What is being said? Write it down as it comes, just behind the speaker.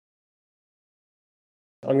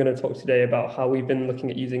I'm going to talk today about how we've been looking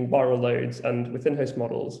at using viral loads and within-host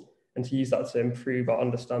models, and to use that to improve our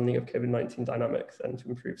understanding of COVID-19 dynamics and to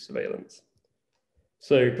improve surveillance.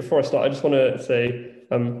 So before I start, I just want to say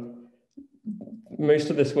most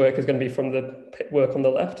of this work is going to be from the work on the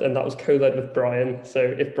left, and that was co-led with Brian. So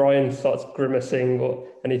if Brian starts grimacing or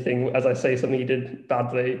anything as I say something he did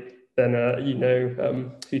badly, then you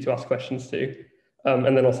know who to ask questions to.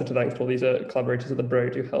 And then also to thank all these collaborators at the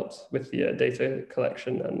Broad who helped with the data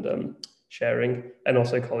collection and sharing, and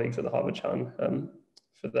also colleagues at the Harvard Chan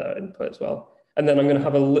for their input as well. And then I'm going to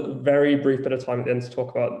have a very brief bit of time at the end to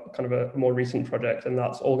talk about kind of a more recent project, and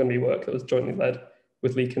that's all going to be work that was jointly led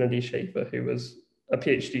with Lee Kennedy Schaefer, who was a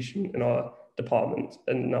PhD student in our department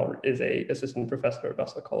and now is an assistant professor at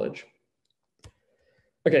Vassar College.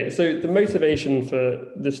 Okay, so the motivation for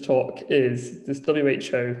this talk is this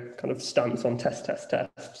WHO kind of stance on test.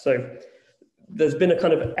 So there's been a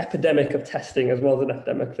kind of epidemic of testing as well as an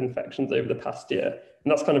epidemic of infections over the past year.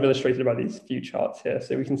 And that's kind of illustrated by these few charts here.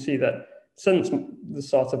 So we can see that since the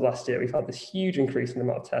start of last year, we've had this huge increase in the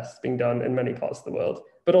amount of tests being done in many parts of the world,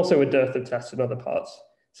 but also a dearth of tests in other parts.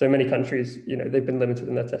 So many countries, you know, they've been limited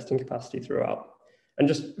in their testing capacity throughout. And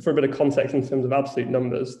just for a bit of context in terms of absolute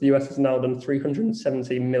numbers, the US has now done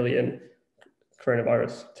 370 million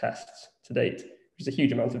coronavirus tests to date, which is a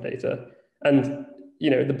huge amount of data. And, you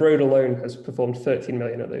know, the Broad alone has performed 13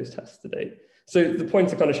 million of those tests to date. So the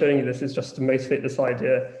point of kind of showing you this is just to motivate this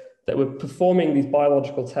idea that we're performing these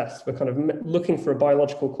biological tests. We're kind of looking for a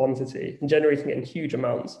biological quantity and generating it in huge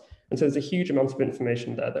amounts. And so there's a huge amount of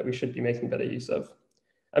information there that we should be making better use of.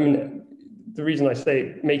 I mean, the reason I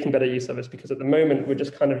say making better use of it is because at the moment, we're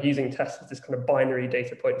just kind of using tests as this kind of binary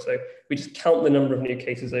data point. So we just count the number of new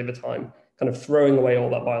cases over time, kind of throwing away all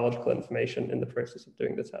that biological information in the process of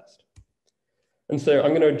doing the test. And so I'm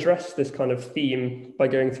going to address this kind of theme by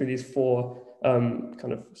going through these four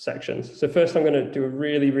kind of sections. So first, I'm going to do a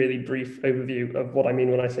really brief overview of what I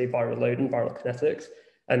mean when I say viral load and viral kinetics.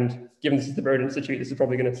 And given this is the Broad Institute, this is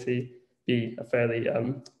probably going to be a fairly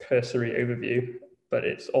cursory overview, but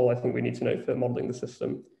it's all I think we need to know for modeling the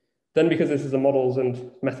system. Then, because this is a models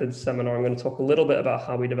and methods seminar, I'm going to talk a little bit about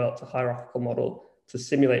how we developed a hierarchical model to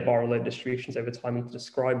simulate viral load distributions over time and to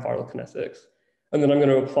describe viral kinetics. And then I'm going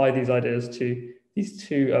to apply these ideas to these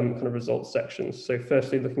two kind of results sections. So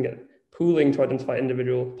firstly, looking at pooling to identify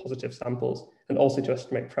individual positive samples and also to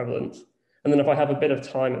estimate prevalence. And then if I have a bit of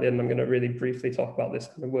time at the end, I'm going to really briefly talk about this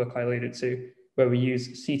kind of work I alluded to, where we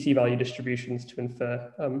use CT value distributions to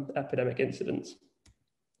infer epidemic incidence.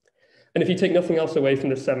 And if you take nothing else away from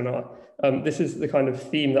this seminar, this is the kind of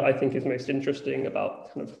theme that I think is most interesting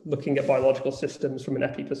about kind of looking at biological systems from an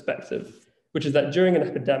epi perspective, which is that during an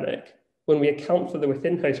epidemic, when we account for the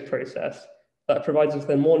within-host process, that provides us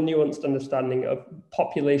a more nuanced understanding of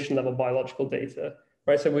population-level biological data,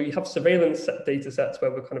 right? So we have surveillance data sets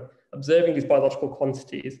where we're kind of observing these biological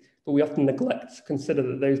quantities, but we often neglect to consider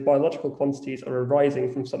that those biological quantities are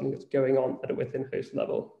arising from something that's going on at a within-host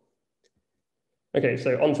level. Okay,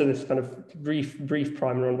 so onto this kind of brief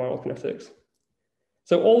primer on viral kinetics.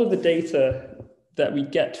 So all of the data that we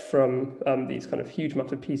get from these kind of huge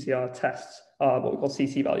amount of PCR tests are what we call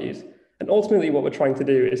CT values. And ultimately what we're trying to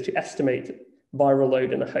do is to estimate viral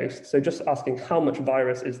load in a host. So just asking how much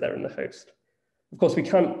virus is there in the host. Of course, we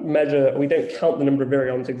can't measure, we don't count the number of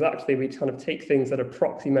virions exactly. We kind of take things that are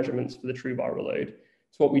proxy measurements for the true viral load.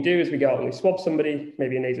 So what we do is we go out and we swab somebody,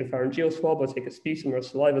 maybe a nasopharyngeal swab, or take a sputum or a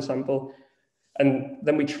saliva sample, and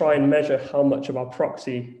then we try and measure how much of our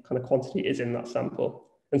proxy kind of quantity is in that sample.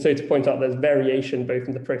 And so to point out, there's variation both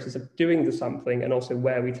in the process of doing the sampling and also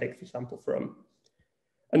where we take the sample from.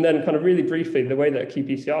 And then kind of really briefly, the way that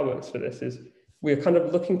qPCR works for this is we're kind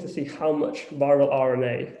of looking to see how much viral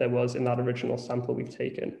RNA there was in that original sample we've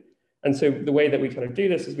taken. And so the way that we kind of do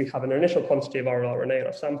this is we have an initial quantity of viral RNA in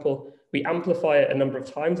our sample, we amplify it a number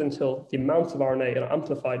of times until the amount of RNA in our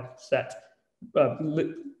amplified set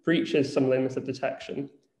breaches some limit of detection.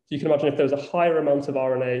 So you can imagine if there was a higher amount of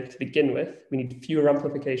RNA to begin with, we need fewer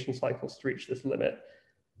amplification cycles to reach this limit.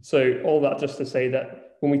 So all that just to say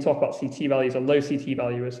that when we talk about CT values, a low CT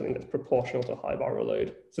value is something that's proportional to a high viral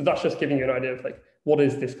load. So that's just giving you an idea of like, what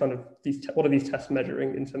is this kind of, what are these tests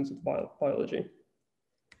measuring in terms of biology?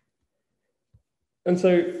 And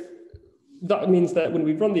so that means that when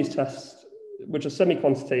we run these tests, which are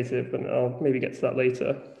semi-quantitative, and I'll maybe get to that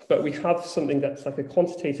later, but we have something that's like a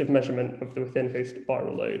quantitative measurement of the within-host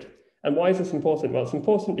viral load. And why is this important? Well, it's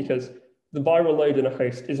important because the viral load in a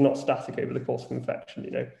host is not static over the course of infection.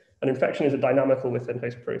 You know, an infection is a dynamical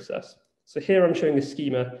within-host process. So here I'm showing a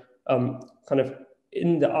schema kind of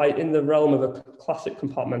in the realm of a classic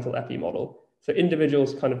compartmental epi model. So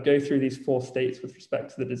individuals kind of go through these 4 states with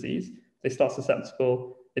respect to the disease. They start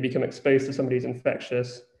susceptible, they become exposed to somebody who's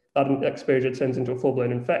infectious, that exposure turns into a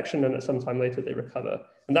full-blown infection, and at some time later they recover.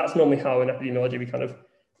 And that's normally how in epidemiology we kind of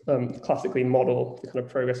classically model the kind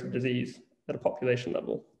of progress of disease at a population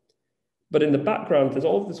level. But in the background, there's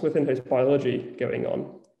all of this within-host biology going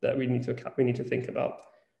on that we need to think about.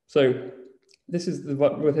 So this is the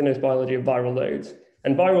within-host biology of viral loads.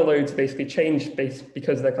 And viral loads basically change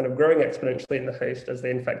because they're kind of growing exponentially in the host as they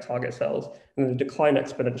infect target cells, and then decline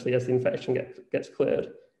exponentially as the infection gets cleared.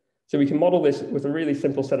 So we can model this with a really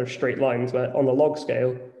simple set of straight lines where on the log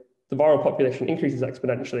scale, the viral population increases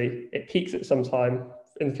exponentially, it peaks at some time,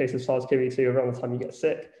 in the case of SARS-CoV-2, around the time you get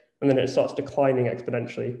sick, and then it starts declining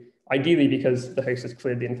exponentially, ideally because the host has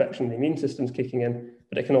cleared the infection, the immune system's kicking in,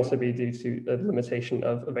 but it can also be due to a limitation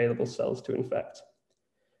of available cells to infect.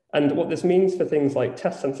 And what this means for things like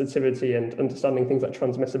test sensitivity and understanding things like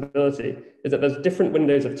transmissibility is that there's different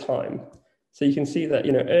windows of time. So you can see that,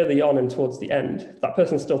 early on and towards the end, that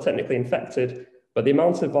person's still technically infected, but the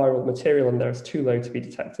amount of viral material in there is too low to be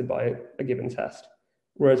detected by a given test.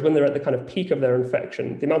 Whereas when they're at the kind of peak of their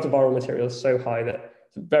infection, the amount of viral material is so high that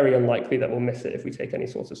it's very unlikely that we'll miss it if we take any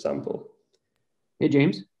sort of sample. Hey,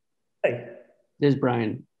 James. Hey. This is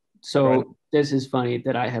Brian. So Brian. This is funny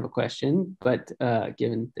that I have a question, but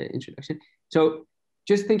given the introduction. So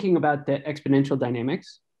just thinking about the exponential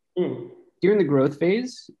dynamics, during the growth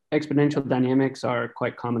phase, exponential dynamics are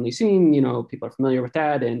quite commonly seen. People are familiar with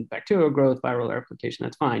that, and bacterial growth, viral replication,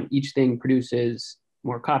 that's fine. Each thing produces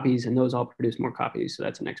more copies, and those all produce more copies. So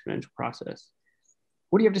that's an exponential process.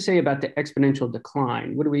 What do you have to say about the exponential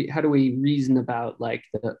decline? How do we reason about like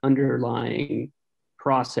the underlying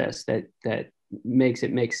process that makes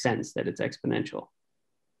it make sense that it's exponential?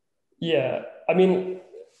 Yeah, I mean,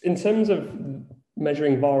 in terms of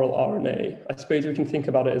measuring viral RNA, I suppose we can think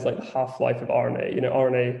about it as like the half-life of RNA.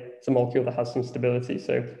 RNA is a molecule that has some stability.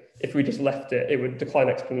 So if we just left it, it would decline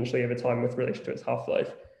exponentially over time with relation to its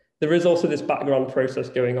half-life. There is also this background process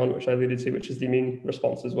going on, which I alluded to, which is the immune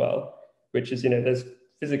response as well, which is, there's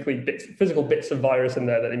physical bits of virus in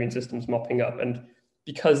there that the immune system's mopping up. And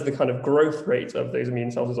because the kind of growth rate of those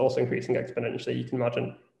immune cells is also increasing exponentially, you can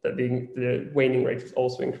imagine that the waning rate is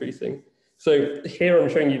also increasing. So here I'm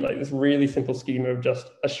showing you like this really simple schema of just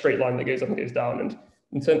a straight line that goes up and goes down. And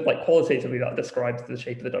in terms, like qualitatively, that describes the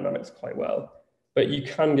shape of the dynamics quite well. But you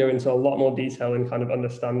can go into a lot more detail in kind of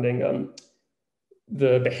understanding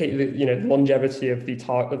the behavior, the longevity of the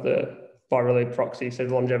viral load proxy, so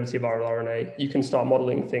the longevity of viral RNA. You can start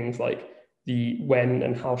modeling things like the when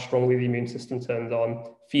and how strongly the immune system turns on,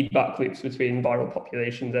 feedback loops between viral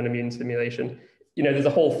populations and immune stimulation. There's a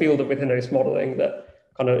whole field of within-host modeling that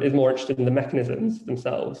kind of is more interested in the mechanisms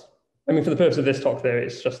themselves. I mean, for the purpose of this talk, though,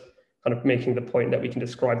 it's just kind of making the point that we can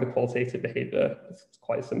describe the qualitative behavior. It's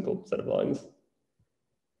quite a simple set of lines.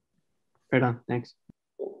 Right on, thanks.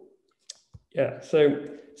 Yeah, so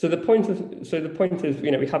the point is,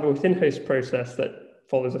 we have a within-host process that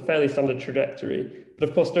follows a fairly standard trajectory. But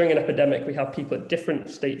of course, during an epidemic, we have people at different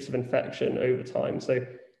states of infection over time. So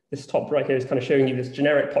this top right here is kind of showing you this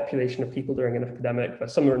generic population of people during an epidemic, where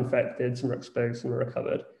some are infected, some are exposed, some are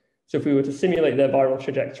recovered. So if we were to simulate their viral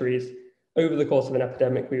trajectories over the course of an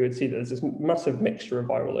epidemic, we would see that there's this massive mixture of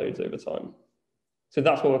viral loads over time. So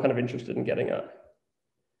that's what we're kind of interested in getting at.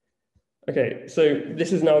 Okay, so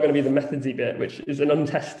this is now going to be the method-y bit, which is an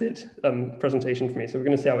untested presentation for me. So we're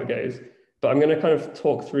going to see how it goes. But I'm going to kind of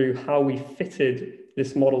talk through how we fitted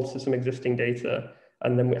this model to some existing data,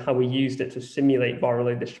 and then how we used it to simulate viral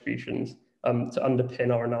load distributions to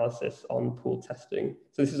underpin our analysis on pooled testing.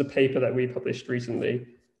 So this is a paper that we published recently,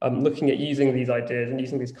 looking at using these ideas and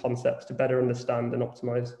using these concepts to better understand and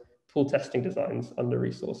optimize pooled testing designs under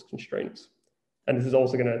resource constraints. And this is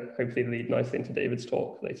also going to hopefully lead nicely into David's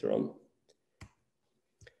talk later on.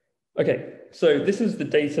 Okay, so this is the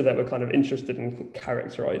data that we're kind of interested in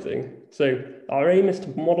characterizing. So our aim is to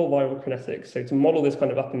model viral kinetics, so to model this kind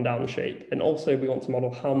of up and down shape. And also we want to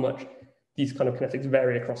model how much these kind of kinetics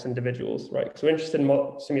vary across individuals, right? So we're interested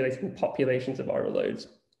in simulating populations of viral loads.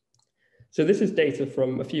 So this is data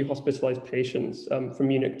from a few hospitalized patients from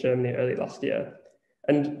Munich, Germany early last year.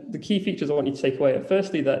 And the key features I want you to take away are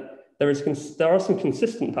firstly that there are some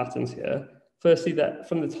consistent patterns here. Firstly, that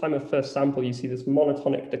from the time of first sample, you see this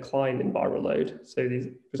monotonic decline in viral load. So these,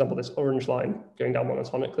 for example, this orange line going down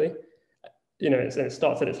monotonically, it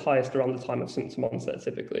starts at its highest around the time of symptom onset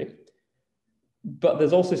typically. But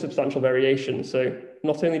there's also substantial variation. So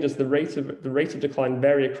not only does the rate of decline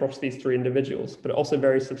vary across these three individuals, but it also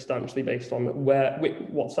varies substantially based on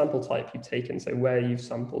what sample type you've taken, so where you've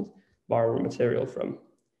sampled viral material from.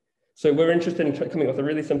 So we're interested in coming up with a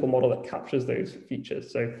really simple model that captures those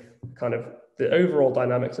features. So kind of the overall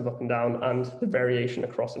dynamics of up and down and the variation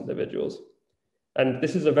across individuals. And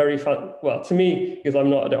this is a very fun, well, to me, because I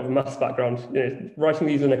don't have a maths background, writing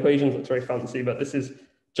these in equations looks very fancy, but this is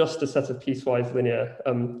just a set of piecewise linear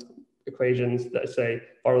equations that say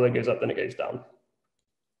viral load goes up, then it goes down.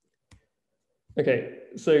 Okay,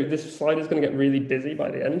 so this slide is going to get really busy by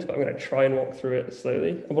the end, but I'm going to try and walk through it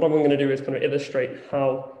slowly. And what I'm going to do is kind of illustrate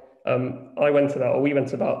how we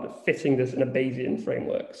went about fitting this in a Bayesian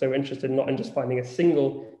framework. So we're interested not in just finding a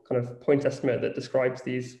single kind of point estimate that describes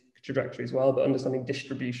these trajectories well, but understanding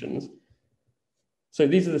distributions. So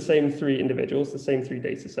these are the same three individuals, the same three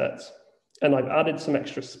data sets. And I've added some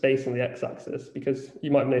extra space on the x-axis because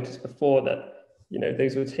you might have noticed before that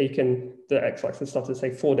those were taken, the x-axis started,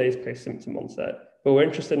 say, 4 days post-symptom onset. But we're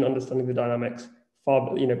interested in understanding the dynamics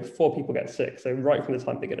before people get sick, so right from the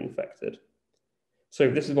time they get infected. So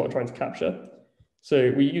this is what we're trying to capture.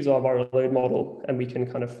 So we use our viral load model, and we can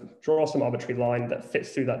kind of draw some arbitrary line that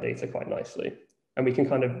fits through that data quite nicely. And we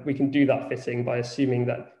can do that fitting by assuming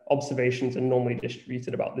that observations are normally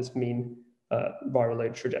distributed about this mean viral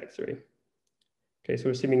load trajectory. Okay, so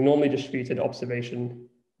we're assuming normally distributed observations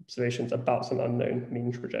about some unknown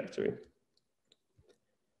mean trajectory.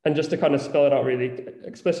 And just to kind of spell it out really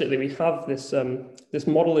explicitly, we have this, this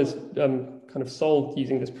model is kind of solved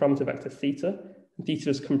using this parameter vector theta. And theta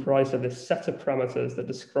is comprised of this set of parameters that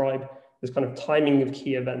describe this kind of timing of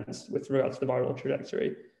key events with regard to the viral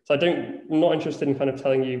trajectory. So I'm not interested in kind of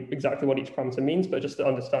telling you exactly what each parameter means, but just to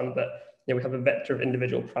understand that we have a vector of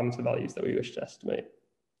individual parameter values that we wish to estimate.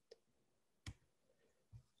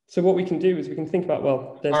 So what we can do is we can think about,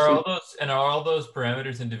 well, are all those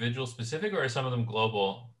parameters individual specific, or are some of them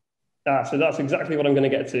global? So that's exactly what I'm going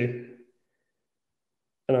to get to.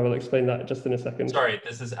 And I will explain that just in a second. Sorry,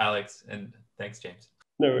 this is Alex, and thanks, James.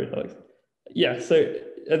 No worries, Alex. Yeah, so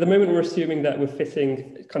at the moment, we're assuming that we're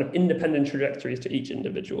fitting kind of independent trajectories to each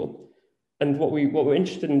individual. And what we're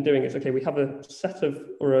interested in doing is, okay, we have a set of,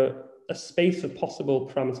 or a space of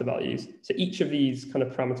possible parameter values. So each of these kind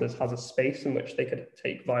of parameters has a space in which they could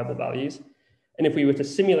take viable values. And if we were to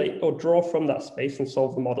simulate or draw from that space and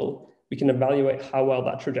solve the model, we can evaluate how well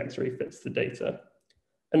that trajectory fits the data.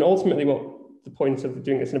 And ultimately, what the point of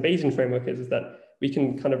doing this in a Bayesian framework is that we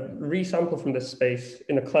can kind of resample from this space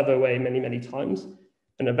in a clever way many, many times,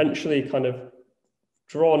 and eventually kind of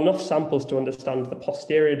draw enough samples to understand the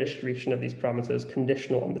posterior distribution of these parameters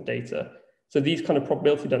conditional on the data. So these kind of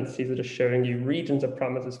probability densities are just showing you regions of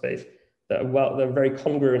parameter space that are very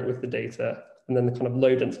congruent with the data, and then the kind of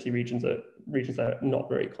low density regions are not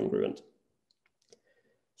very congruent.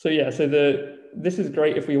 So yeah, so this is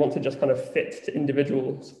great if we want to just kind of fit to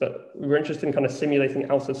individuals, but we're interested in kind of simulating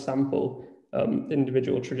out of sample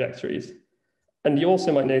individual trajectories. And you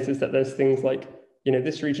also might notice that there's things like,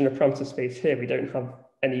 this region of parameter space here, we don't have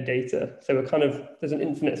any data. So there's an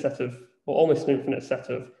infinite set of, or almost an infinite set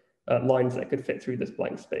of lines that could fit through this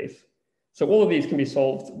blank space. So all of these can be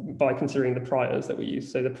solved by considering the priors that we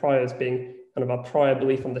use. So the priors being kind of our prior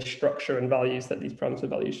belief on the structure and values that these parameter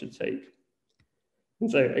values should take. And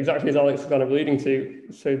so exactly as Alex was kind of alluding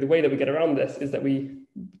to, so the way that we get around this is that we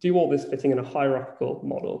do all this fitting in a hierarchical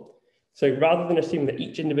model. So rather than assume that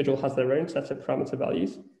each individual has their own set of parameter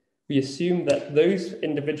values, we assume that those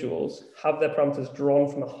individuals have their parameters drawn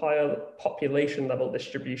from a higher population level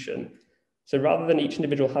distribution. So rather than each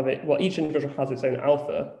individual each individual has its own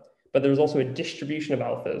alpha, but there is also a distribution of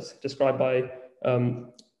alphas described by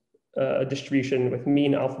a distribution with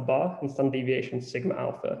mean alpha bar and standard deviation sigma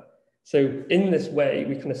alpha. So in this way,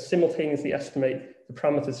 we kind of simultaneously estimate the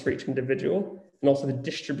parameters for each individual and also the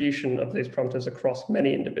distribution of those parameters across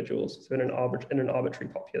many individuals, so in an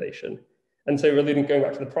arbitrary population. And so really going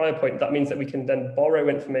back to the prior point, that means that we can then borrow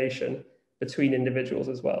information between individuals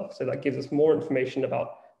as well. So that gives us more information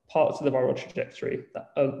about parts of the viral trajectory that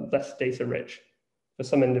are less data rich for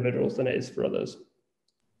some individuals than it is for others.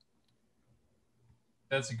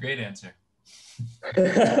 That's a great answer.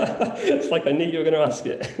 It's like I knew you were going to ask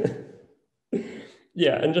it.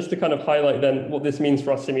 Yeah, and just to kind of highlight then what this means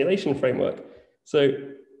for our simulation framework. So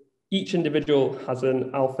each individual has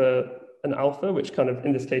an alpha, which kind of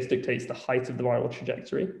in this case dictates the height of the viral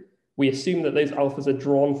trajectory. We assume that those alphas are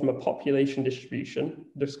drawn from a population distribution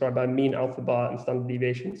described by mean alpha bar and standard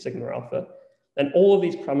deviation sigma alpha. And all of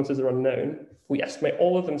these parameters are unknown. We estimate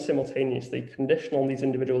all of them simultaneously, conditional on these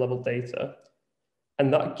individual level data.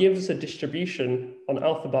 And that gives a distribution on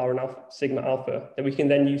alpha bar and sigma alpha that we can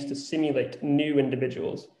then use to simulate new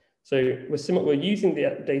individuals. So we're using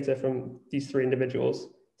the data from these three individuals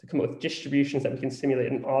to come up with distributions that we can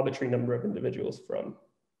simulate an arbitrary number of individuals from.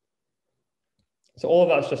 So all of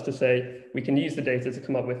that's just to say we can use the data to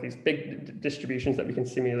come up with these big distributions that we can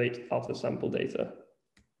simulate out of sample data.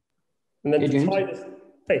 And then to tie this,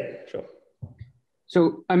 hey, sure.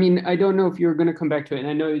 So, I mean, I don't know if you're going to come back to it, and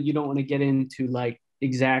I know you don't want to get into like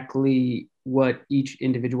exactly what each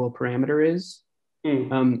individual parameter is.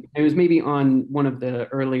 It was maybe on one of the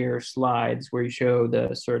earlier slides where you show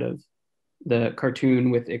the sort of the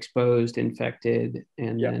cartoon with exposed, infected,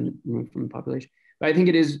 and then removed from the population. But I think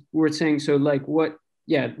it is worth saying, so like what,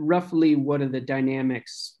 roughly what are the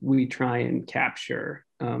dynamics we try and capture,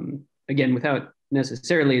 again, without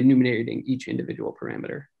necessarily enumerating each individual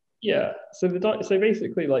parameter. Yeah, so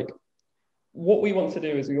basically like what we want to do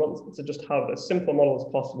is we want to just have as simple a model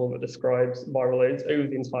as possible that describes viral loads over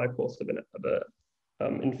the entire course of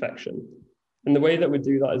an infection. And the way that we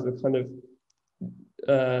do that is we're kind of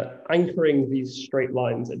anchoring these straight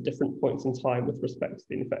lines at different points in time with respect to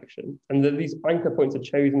the infection. And these anchor points are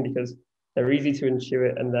chosen because they're easy to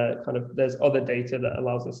intuit and there's other data that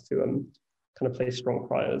allows us to kind of place strong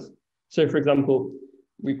priors. So for example,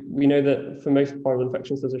 we know that for most viral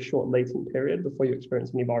infections, there's a short latent period before you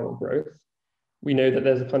experience any viral growth. We know that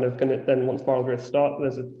there's a kind of then once viral growth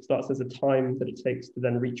starts, there's a time that it takes to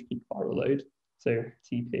then reach peak viral load, so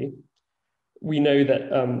TP. We know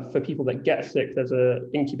that for people that get sick, there's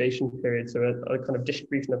an incubation period, so a kind of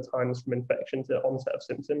distribution of times from infection to onset of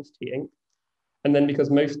symptoms, T-INC. And then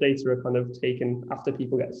because most data are kind of taken after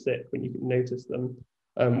people get sick, when you can notice them,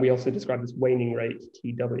 we also describe this waning rate,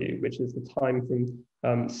 TW, which is the time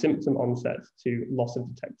from symptom onset to loss of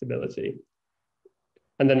detectability.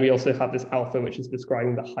 And then we also have this alpha, which is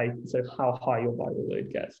describing the height, so how high your viral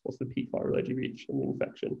load gets, what's the peak viral load you reach in the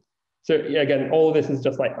infection. So yeah, again, all of this is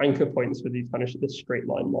just like anchor points for these kind of this straight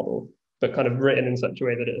line model, but kind of written in such a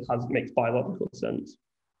way that it makes biological sense.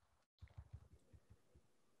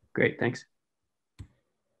 Great, thanks.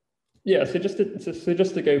 Yeah, so just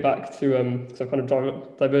to go back to so kind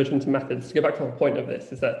of diverge into methods, to go back to the point of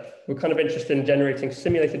this is that we're kind of interested in generating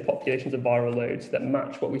simulated populations of viral loads that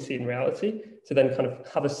match what we see in reality, to then kind of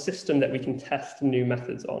have a system that we can test new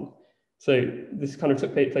methods on. So this kind of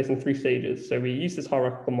took place in 3 stages. So we used this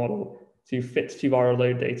hierarchical model to fit to viral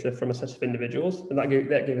load data from a set of individuals, and that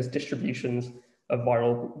gave us distributions of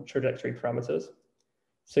viral trajectory parameters.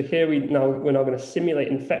 So here we're now going to simulate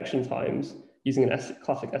infection times using a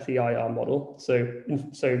classic SEIR model. So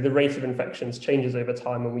the rate of infections changes over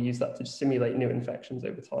time, and we use that to simulate new infections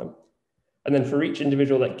over time. And then for each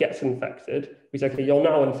individual that gets infected, we say, okay, you're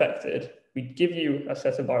now infected. We give you a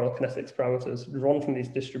set of viral kinetics parameters drawn from these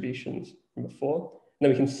distributions from before, and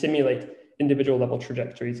then we can simulate individual level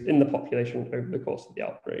trajectories in the population over the course of the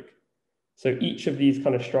outbreak. So each of these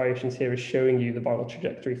kind of striations here is showing you the viral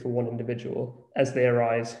trajectory for one individual as they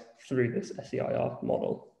arise through this SEIR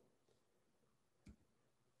model.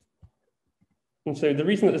 And so the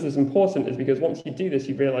reason that this is important is because once you do this,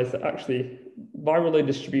 you realize that actually viral load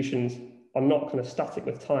distributions are not kind of static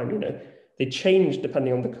with time. You know, they change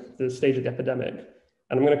depending on the stage of the epidemic.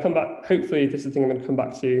 And I'm going to come back, hopefully this is the thing I'm going to come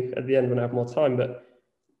back to at the end when I have more time, but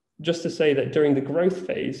just to say that during the growth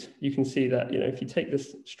phase, you can see that, you know, if you take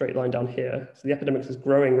this straight line down here, so the epidemic is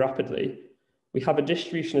growing rapidly, we have a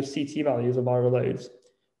distribution of CT values of viral loads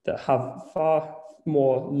that have far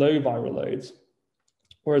more low viral loads.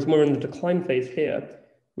 Whereas more in the decline phase here,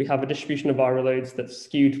 we have a distribution of viral loads that's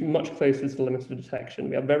skewed much closer to the limit of detection.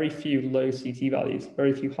 We have very few low CT values,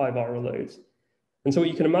 very few high viral loads. And so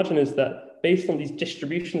what you can imagine is that based on these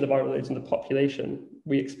distributions of viral loads in the population,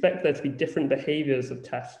 we expect there to be different behaviors of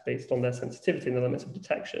tests based on their sensitivity and the limits of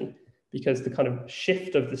detection, because the kind of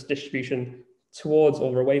shift of this distribution towards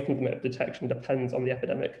or away from the limit of detection depends on the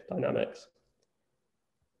epidemic dynamics.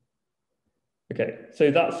 Okay,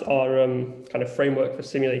 so that's our kind of framework for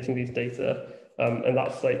simulating these data. And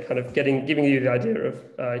that's like kind of giving you the idea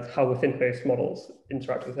of how within-host models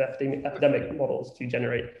interact with epidemic models to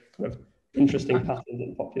generate kind of interesting patterns at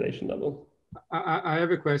the population level. I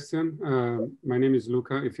have a question. My name is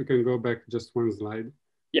Luca. If you can go back just one slide.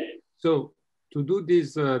 Yeah. So to do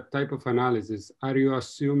this type of analysis, are you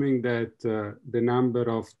assuming that the number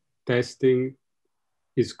of testing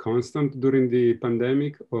is constant during the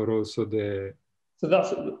pandemic, or also the... So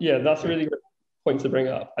that's a really good point to bring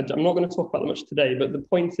up. I'm not going to talk about that much today, but the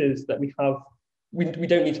point is that we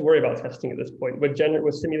don't need to worry about testing at this point.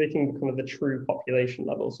 We're simulating kind of the true population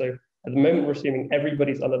level. So at the moment, we're assuming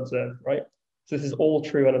everybody's unobserved, right? So this is all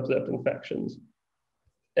true unobserved infections.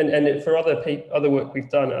 And for other work we've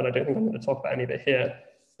done, and I don't think I'm going to talk about any of it here,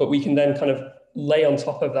 but we can then kind of lay on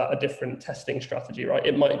top of that a different testing strategy, right?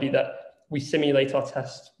 It might be that we simulate our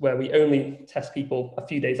tests where we only test people a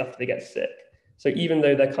few days after they get sick. So even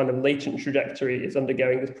though their kind of latent trajectory is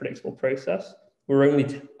undergoing this predictable process, we're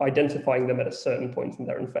only identifying them at a certain point in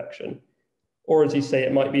their infection. Or as you say,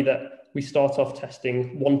 it might be that we start off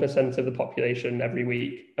testing 1% of the population every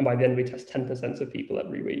week, and by the end we test 10% of people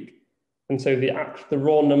every week. And so the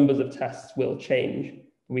raw numbers of tests will change.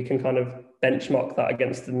 We can kind of benchmark that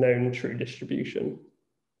against the known true distribution.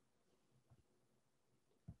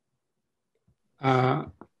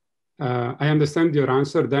 I understand your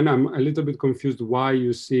answer. Then I'm a little bit confused why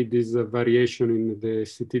you see this variation in the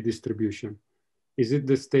CT distribution. Is it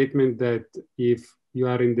the statement that if you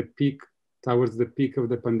are in the peak, towards the peak of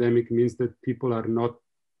the pandemic, means that people are not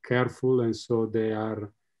careful and so they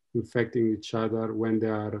are infecting each other when they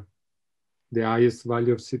are the highest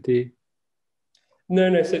value of CT?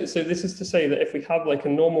 No. So this is to say that if we have like a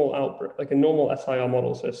normal outbreak, like a normal SIR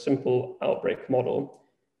model, so a simple outbreak model,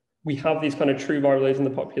 we have these kind of true viral loads in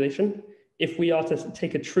the population. If we are to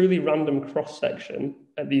take a truly random cross-section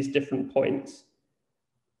at these different points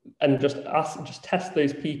and just test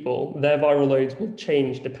those people, their viral loads will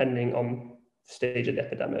change depending on the stage of the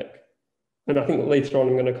epidemic. And I think later on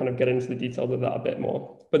I'm going to kind of get into the details of that a bit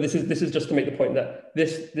more. But this is just to make the point that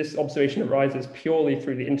this observation arises purely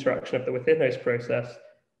through the interaction of the within-host process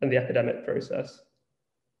and the epidemic process.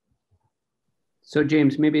 So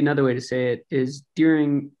James, maybe another way to say it is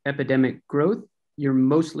during epidemic growth, you're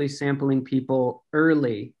mostly sampling people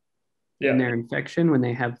early in their infection when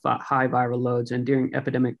they have high viral loads. And during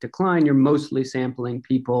epidemic decline, you're mostly sampling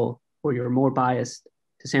people, or you're more biased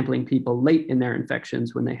to sampling people late in their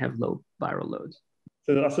infections when they have low viral loads.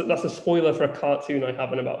 So that's a spoiler for a cartoon I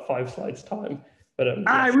have in about 5 slides time. But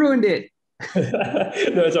I ruined it.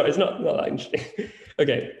 No, sorry, it's not that interesting.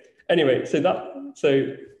 Okay. Anyway,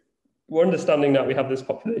 so we're understanding now we have this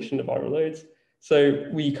population of viral loads. So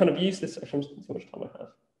we kind of use this, actually, so much time I have.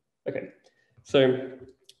 Okay. So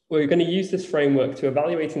we're going to use this framework to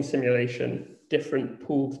evaluate in simulation different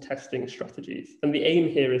pooled testing strategies. And the aim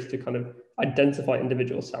here is to kind of identify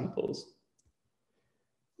individual samples.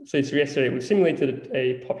 So to reiterate, we've simulated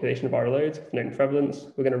a population of viral loads with known prevalence.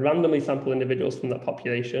 We're going to randomly sample individuals from that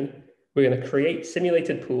population. We're going to create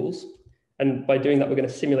simulated pools. And by doing that, we're going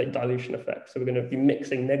to simulate dilution effects. So we're going to be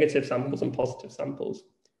mixing negative samples and positive samples.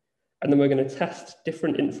 And then we're going to test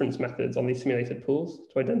different inference methods on these simulated pools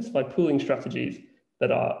to identify pooling strategies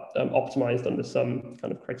that are optimized under some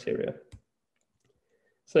kind of criteria.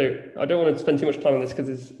 So I don't want to spend too much time on this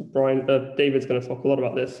because David's going to talk a lot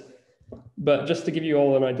about this. But just to give you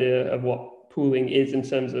all an idea of what pooling is in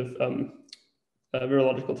terms of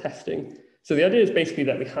virological testing. So the idea is basically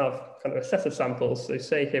that we have kind of a set of samples. So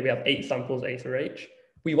say here we have 8 samples, A through H.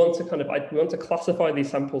 We want to classify these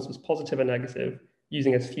samples as positive and negative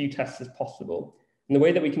using as few tests as possible. And the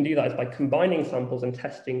way that we can do that is by combining samples and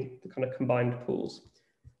testing the kind of combined pools.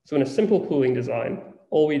 So in a simple pooling design,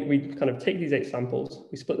 we kind of take these 8 samples,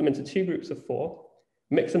 we split them into 2 groups of 4,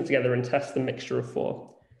 mix them together and test the mixture of 4.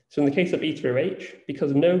 So in the case of E through H,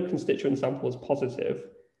 because no constituent sample is positive,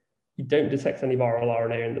 we don't detect any viral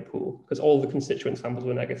RNA in the pool because all the constituent samples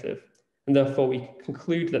were negative. And therefore we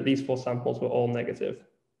conclude that these 4 samples were all negative.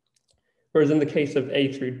 Whereas in the case of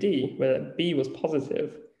A through D, where B was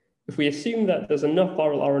positive, if we assume that there's enough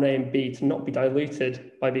viral RNA in B to not be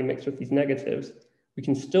diluted by being mixed with these negatives, we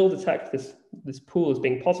can still detect this pool as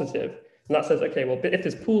being positive. And that says, okay, well, if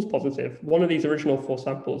this pool's positive, one of these original 4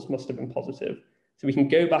 samples must have been positive. So we can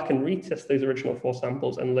go back and retest those original 4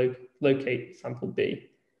 samples and locate sample B.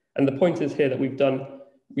 And the point is here that we've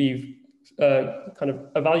kind of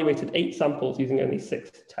evaluated 8 samples using only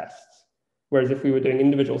 6 tests. Whereas if we were doing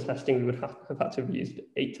individual testing, we would have had to have used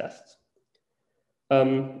 8 tests.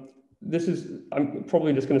 I'm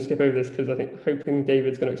probably just going to skip over this because hoping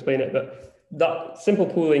David's going to explain it, but that simple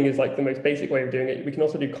pooling is like the most basic way of doing it. We can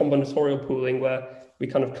also do combinatorial pooling where we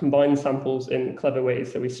kind of combine samples in clever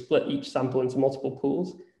ways. So we split each sample into multiple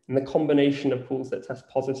pools, and the combination of pools that test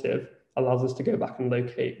positive allows us to go back and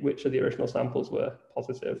locate which of the original samples were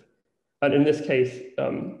positive. And in this case,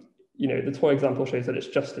 the toy example shows that it's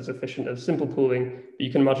just as efficient as simple pooling, but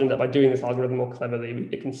you can imagine that by doing this algorithm more cleverly,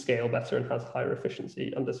 it can scale better and has higher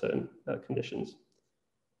efficiency under certain conditions.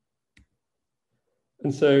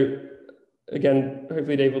 And so, again,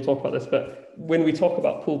 hopefully Dave will talk about this, but when we talk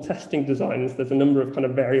about pool testing designs, there's a number of kind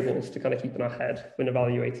of variables to kind of keep in our head when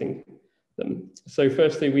evaluating them. So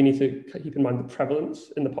firstly, we need to keep in mind the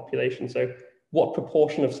prevalence in the population. So what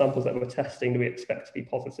proportion of samples that we're testing do we expect to be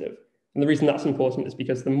positive? And the reason that's important is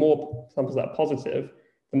because the more samples that are positive,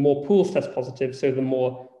 the more pools test positive, so the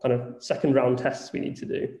more kind of second round tests we need to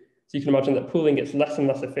do. So you can imagine that pooling gets less and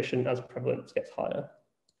less efficient as prevalence gets higher.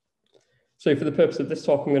 So for the purpose of this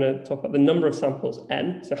talk, I'm going to talk about the number of samples,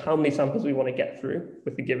 N, so how many samples we want to get through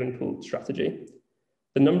with the given pool strategy.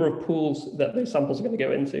 the number of pools that those samples are going to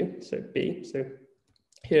go into, so B. So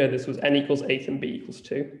here this was n equals 8 and B equals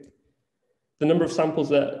 2. The number of samples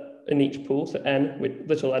that in each pool, so n with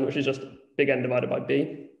little n, which is just big N divided by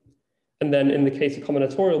B. And then in the case of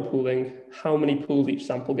combinatorial pooling, how many pools each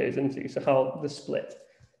sample goes into, so how the split.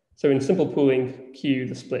 So in simple pooling, Q,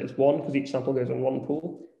 the split is 1 because each sample goes on one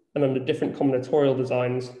pool. And under different combinatorial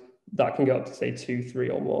designs, that can go up to say 2, 3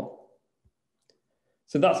 or more.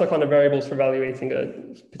 So that's our kind of variables for evaluating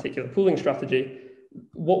a particular pooling strategy.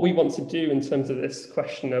 What we want to do in terms of this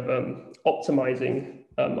question of optimizing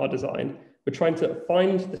our design, we're trying to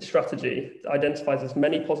find the strategy that identifies as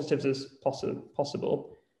many positives as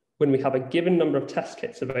possible when we have a given number of test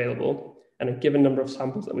kits available and a given number of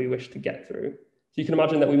samples that we wish to get through. So you can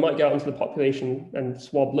imagine that we might go out into the population and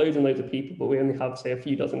swab loads and loads of people, but we only have, say, a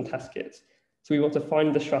few dozen test kits. So we want to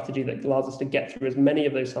find the strategy that allows us to get through as many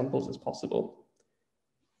of those samples as possible.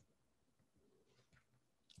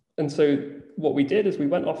 And so what we did is we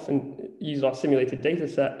went off and used our simulated data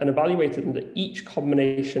set and evaluated under each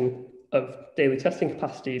combination of daily testing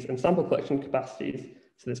capacities and sample collection capacities,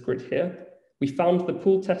 so this grid here, we found the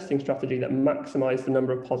pool testing strategy that maximized the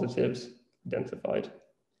number of positives identified.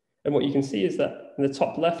 And what you can see is that in the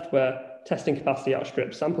top left, where testing capacity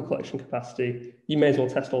outstrips sample collection capacity, you may as well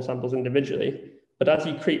test all samples individually. But as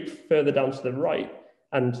you creep further down to the right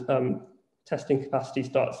and testing capacity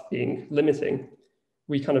starts being limiting,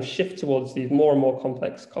 we kind of shift towards these more and more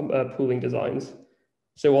complex pooling designs.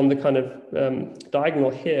 So on the kind of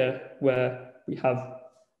diagonal here, where we have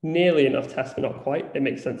nearly enough tests, but not quite, it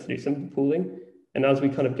makes sense to do simple pooling. And as we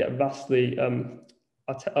kind of get vastly,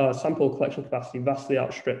 our sample collection capacity vastly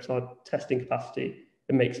outstrips our testing capacity,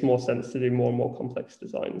 it makes more sense to do more and more complex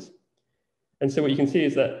designs. And so what you can see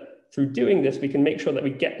is that through doing this, we can make sure that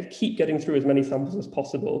we keep getting through as many samples as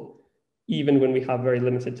possible, even when we have very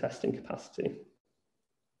limited testing capacity.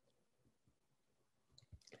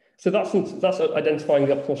 So that's identifying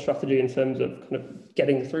the optimal strategy in terms of kind of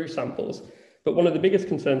getting through samples. But one of the biggest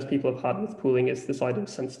concerns people have had with pooling is this idea of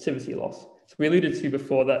sensitivity loss. So we alluded to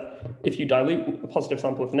before that if you dilute a positive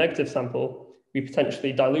sample with a negative sample, we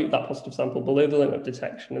potentially dilute that positive sample below the limit of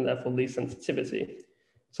detection and therefore lose sensitivity.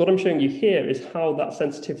 So what I'm showing you here is how that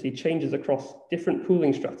sensitivity changes across different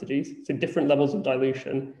pooling strategies, so different levels of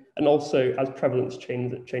dilution, and also as prevalence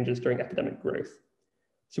changes during epidemic growth.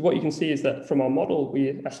 So what you can see is that from our model,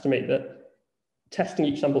 we estimate that testing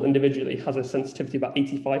each sample individually has a sensitivity of about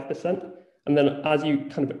 85%. And then as you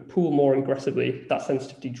kind of pool more aggressively, that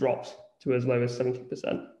sensitivity drops to as low as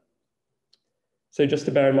 70%. So just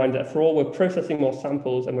to bear in mind that for all we're processing more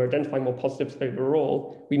samples and we're identifying more positives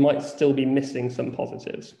overall, we might still be missing some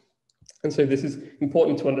positives. And so this is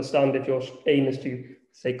important to understand if your aim is to,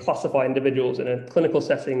 say, classify individuals in a clinical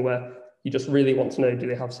setting where you just really want to know, do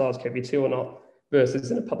they have SARS-CoV-2 or not,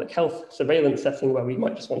 versus in a public health surveillance setting where we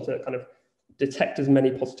might just want to kind of detect as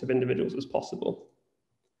many positive individuals as possible.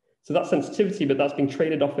 So that's sensitivity, but that's being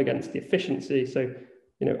traded off against the efficiency. So,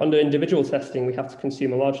 under individual testing, we have to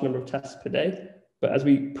consume a large number of tests per day. But as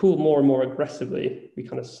we pool more and more aggressively, we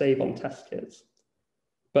kind of save on test kits.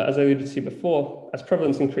 But as I alluded to before, as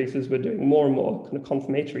prevalence increases, we're doing more and more kind of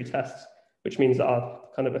confirmatory tests, which means that our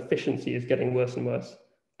kind of efficiency is getting worse and worse.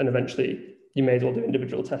 And eventually, you may as well do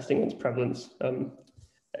individual testing once prevalence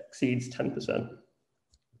exceeds 10%.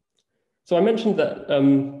 So I mentioned that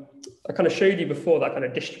I kind of showed you before that kind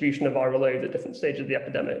of distribution of viral loads at different stages of the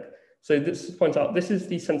epidemic. So this points out this is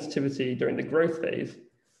the sensitivity during the growth phase.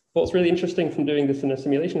 What's really interesting from doing this in a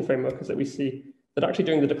simulation framework is that we see that actually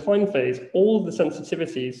during the decline phase, all of the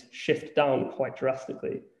sensitivities shift down quite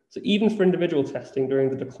drastically. So even for individual testing during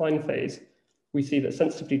the decline phase, we see that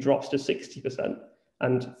sensitivity drops to 60%.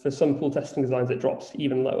 And for some pool testing designs, it drops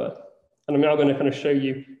even lower. And I'm now going to kind of show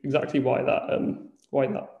you exactly why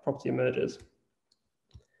that property emerges.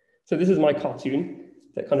 So this is my cartoon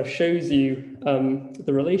that kind of shows you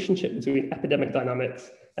the relationship between epidemic dynamics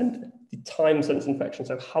and the time since infection,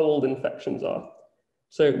 so how old infections are.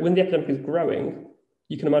 So when the epidemic is growing,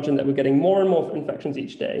 you can imagine that we're getting more and more infections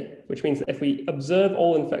each day, which means that if we observe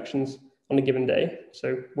all infections on a given day,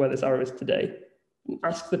 so where this arrow is today, and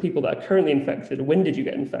ask the people that are currently infected, when did you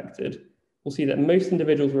get infected? We'll see that most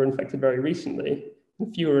individuals were infected very recently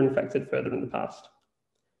and fewer were infected further in the past.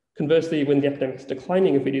 Conversely, when the epidemic is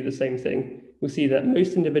declining, if we do the same thing, we'll see that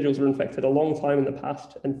most individuals were infected a long time in the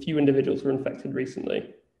past and few individuals were infected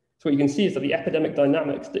recently. So what you can see is that the epidemic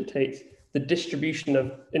dynamics dictates the distribution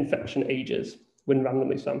of infection ages when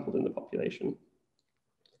randomly sampled in the population.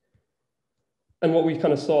 And what we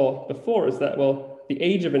kind of saw before is that, well, the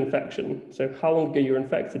age of infection, so how long ago you were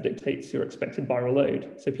infected, dictates your expected viral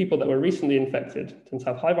load. So people that were recently infected tend to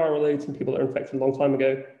have high viral loads, and people that were infected a long time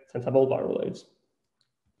ago tend to have old viral loads.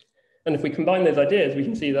 And if we combine those ideas, we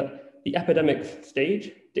can see that the epidemic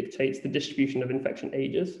stage dictates the distribution of infection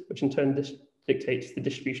ages, which in turn dictates the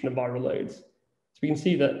distribution of viral loads. So we can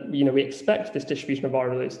see that we expect this distribution of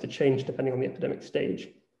viral loads to change depending on the epidemic stage.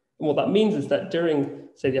 And what that means is that during,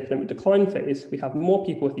 say, the epidemic decline phase, we have more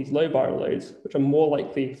people with these low viral loads, which are more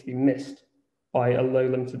likely to be missed by a low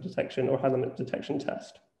limit of detection or high limit of detection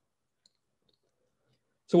test.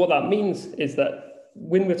 So what that means is that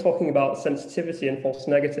when we're talking about sensitivity and false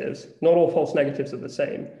negatives, not all false negatives are the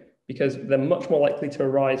same, because they're much more likely to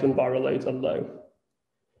arise when viral loads are low.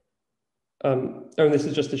 And this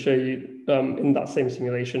is just to show you in that same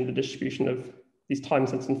simulation, the distribution of these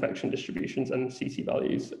time-sense infection distributions and CT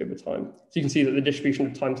values over time. So you can see that the distribution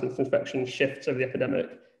of time-sense infection shifts over the epidemic,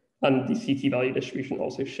 and the CT value distribution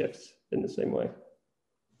also shifts in the same way.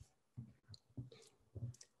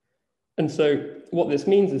 And so what this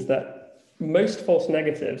means is that most false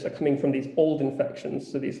negatives are coming from these old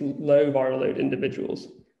infections, so these low viral load individuals.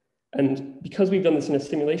 And because we've done this in a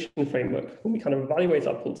simulation framework, when we kind of evaluate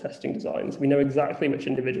our pool testing designs, we know exactly which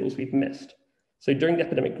individuals we've missed. So during the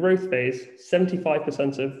epidemic growth phase,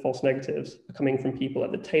 75% of false negatives are coming from people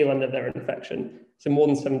at the tail end of their infection, so more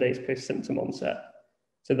than 7 days post-symptom onset.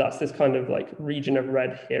 So that's this kind of like region of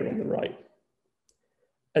red here on the right.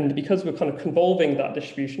 And because we're kind of convolving that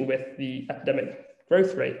distribution with the epidemic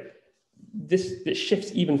growth rate, this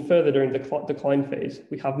shifts even further during the decline phase.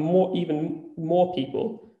 We have even more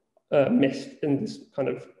people missed in this kind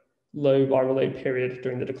of low viral load period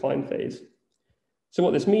during the decline phase. So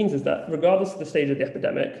what this means is that regardless of the stage of the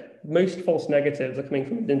epidemic, most false negatives are coming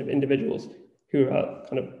from individuals who are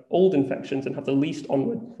kind of old infections and have the least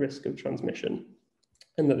onward risk of transmission,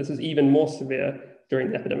 and that this is even more severe during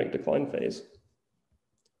the epidemic decline phase.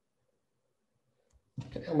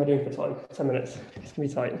 Okay, how am I doing for time? 10 minutes. It's gonna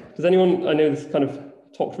be tight. Does anyone, I know this kind of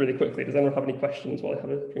talked really quickly, does anyone have any questions while I have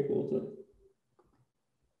a drink of water?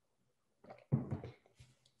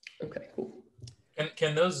 Okay, cool.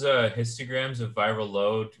 Can those histograms of viral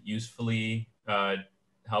load usefully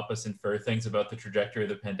help us infer things about the trajectory of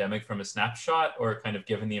the pandemic from a snapshot, or kind of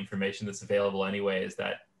given the information that's available anyway, is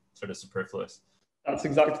that sort of superfluous? That's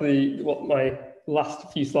exactly what my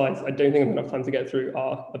last few slides, I don't think I have enough time to get through,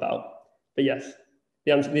 are about. But yes,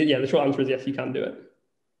 the short answer is yes, you can do it.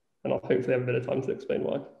 And I'll hopefully have a bit of time to explain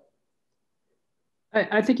why.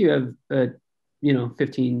 I think you have,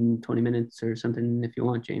 15, 20 minutes or something if you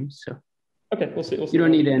want, James. So okay, we'll see. You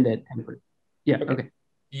don't need to end at 10. Yeah, okay.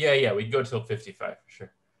 Yeah, we'd go till 55 for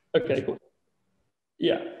sure. Okay, cool.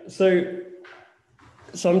 Yeah, so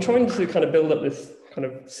I'm trying to kind of build up this kind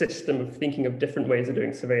of system of thinking of different ways of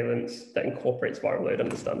doing surveillance that incorporates viral load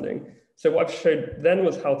understanding. So what I've showed then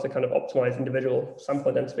was how to kind of optimize individual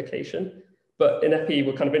sample identification. But in EPI,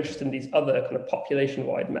 we're kind of interested in these other kind of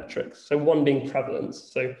population-wide metrics. So one being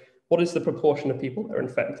prevalence. So what is the proportion of people that are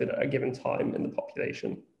infected at a given time in the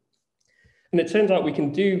population? And it turns out we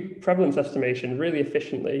can do prevalence estimation really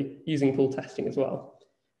efficiently using pool testing as well.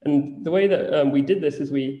 And the way that we did this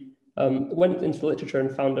is we went into the literature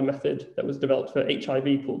and found a method that was developed for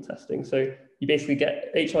HIV pool testing. So you basically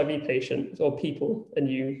get HIV patients or people and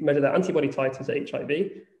you measure their antibody titers at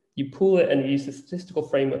HIV, you pool it and you use the statistical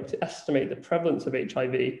framework to estimate the prevalence of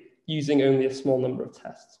HIV using only a small number of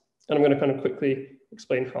tests. And I'm going to kind of quickly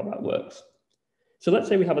explain how that works. So let's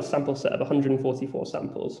say we have a sample set of 144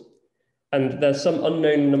 samples, and there's some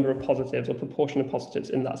unknown number of positives or proportion of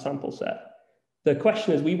positives in that sample set. The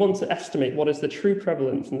question is, we want to estimate what is the true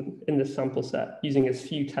prevalence in this sample set using as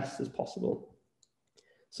few tests as possible.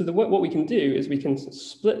 So what we can do is we can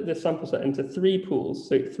split this sample set into 3 pools,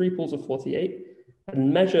 so 3 pools of 48,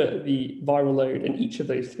 and measure the viral load in each of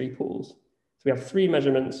those 3 pools. So we have 3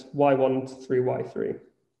 measurements, Y1 through Y3.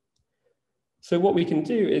 So what we can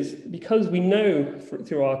do is, because we know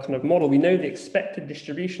through our kind of model, we know the expected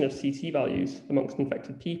distribution of CT values amongst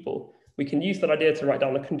infected people, we can use that idea to write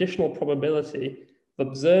down a conditional probability of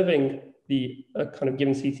observing the kind of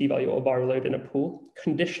given CT value or viral load in a pool,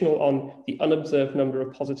 conditional on the unobserved number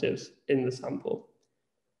of positives in the sample.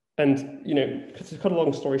 And, to cut a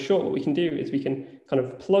long story short, what we can do is we can kind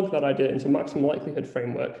of plug that idea into a maximum likelihood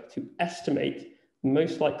framework to estimate the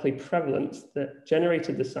most likely prevalence that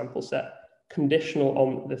generated the sample set, conditional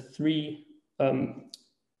on the 3 viral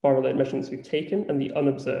load measurements we've taken and the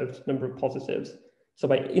unobserved number of positives. So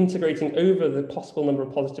by integrating over the possible number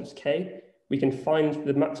of positives k, we can find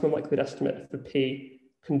the maximum likelihood estimate for p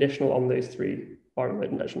conditional on those 3 viral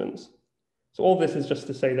load measurements. So all this is just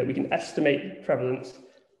to say that we can estimate prevalence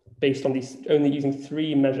based on these only using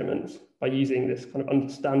 3 measurements by using this kind of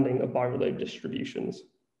understanding of viral load distributions.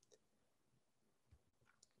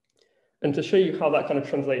 And to show you how that kind of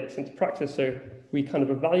translates into practice, so we kind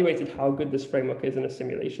of evaluated how good this framework is in a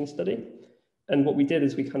simulation study. And what we did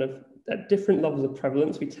is we kind of, at different levels of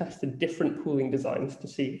prevalence, we tested different pooling designs to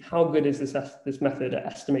see how good is this method at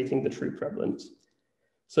estimating the true prevalence.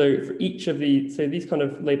 So for each of these kind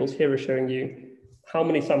of labels here are showing you how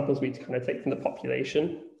many samples we kind of take from the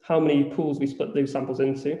population, how many pools we split those samples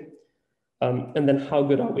into, and then how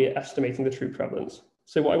good are we at estimating the true prevalence.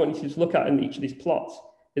 So what I want you to look at in each of these plots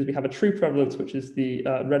is we have a true prevalence, which is the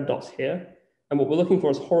red dots here. And what we're looking for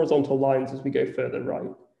is horizontal lines as we go further right.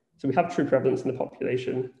 So we have true prevalence in the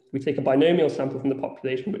population. We take a binomial sample from the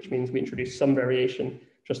population, which means we introduce some variation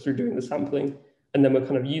just through doing the sampling. And then we're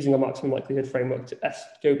kind of using our maximum likelihood framework to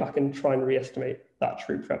go back and try and re-estimate that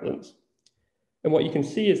true prevalence. And what you can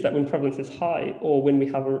see is that when prevalence is high, or when we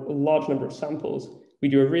have a large number of samples, we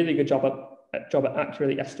do a really good job at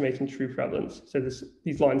accurately estimating true prevalence. So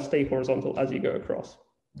these lines stay horizontal as you go across.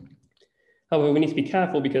 However, we need to be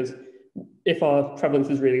careful because if our prevalence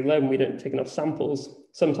is really low and we don't take enough samples,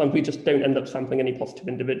 sometimes we just don't end up sampling any positive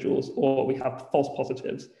individuals, or we have false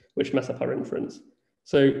positives, which mess up our inference.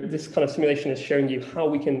 So this kind of simulation is showing you how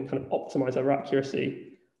we can kind of optimize our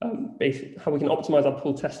accuracy, how we can optimize our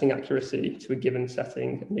pool testing accuracy to a given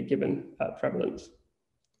setting and a given prevalence.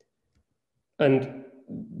 And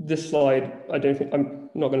this slide, I'm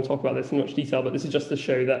not going to talk about this in much detail, but this is just to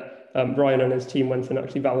show that Brian and his team went and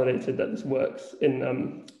actually validated that this works in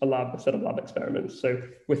a set of lab experiments. So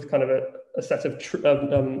with kind of a set of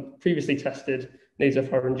previously tested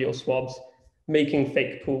nasopharyngeal swabs, making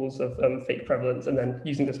fake pools of fake prevalence, and then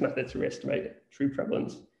using this method to re-estimate true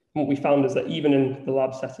prevalence. And what we found is that even in the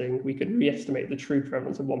lab setting, we could re-estimate the true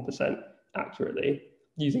prevalence of 1% accurately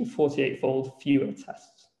using 48-fold fewer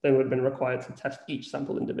tests than would have been required to test each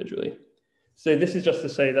sample individually. So this is just to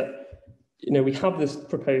say that we have this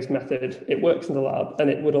proposed method, it works in the lab, and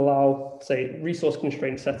it would allow, say,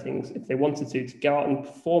 resource-constrained settings, if they wanted to go out and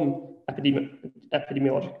perform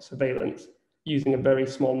epidemiologic surveillance using a very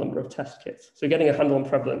small number of test kits. So getting a handle on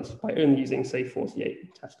prevalence by only using, say,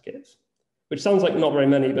 48 test kits, which sounds like not very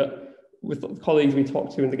many, but with the colleagues we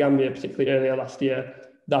talked to in the Gambia, particularly earlier last year,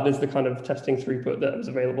 that is the kind of testing throughput that was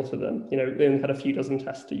available to them. They only had a few dozen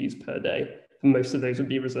tests to use per day, and most of those would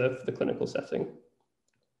be reserved for the clinical setting.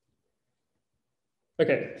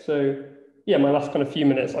 Okay, so yeah, my last kind of few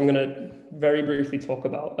minutes, I'm going to very briefly talk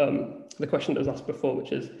about the question that was asked before,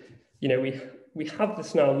 which is, we have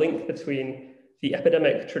this now link between the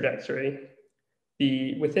epidemic trajectory,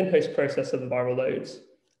 the within-host process of the viral loads,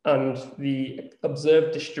 and the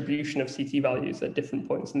observed distribution of CT values at different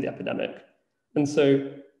points in the epidemic. And so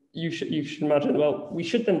you should imagine, well, we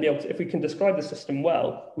should then be able to, if we can describe the system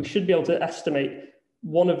well, we should be able to estimate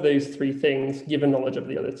one of those 3 things given knowledge of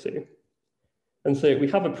the other 2. And so we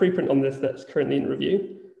have a preprint on this that's currently in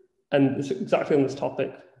review, and it's exactly on this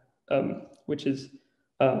topic, which is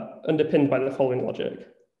underpinned by the following logic.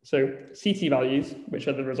 So CT values, which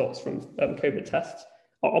are the results from COVID tests,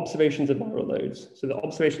 are observations of viral loads. So the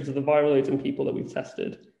observations of the viral loads in people that we've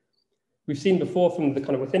tested. We've seen before from the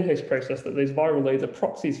kind of within-host process that those viral loads are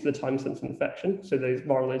proxies for the time since infection. So those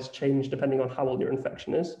viral loads change depending on how old your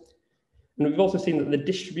infection is. And we've also seen that the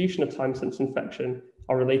distribution of time since infection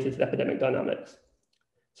are related to the epidemic dynamics.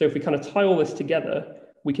 So if we kind of tie all this together,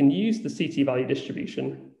 we can use the CT value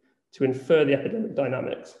distribution to infer the epidemic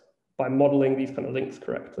dynamics by modeling these kind of links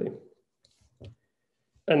correctly.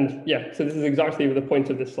 And yeah, so this is exactly the point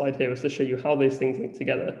of this slide here, is to show you how those things link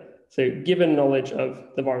together. So given knowledge of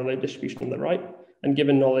the viral load distribution on the right, and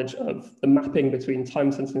given knowledge of the mapping between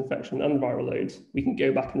time since infection and viral loads, we can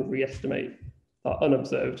go back and re-estimate our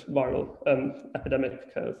unobserved viral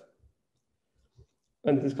epidemic curve.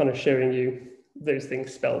 And this is kind of showing you those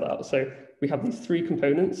things spelled out. So we have these 3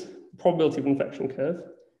 components: probability of infection curve,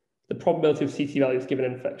 the probability of CT values given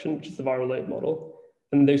infection, which is the viral load model,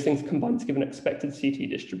 and those things combine to give an expected CT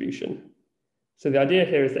distribution. So the idea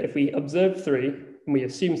here is that if we observe 3 and we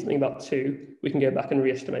assume something about 2, we can go back and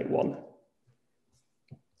re-estimate 1.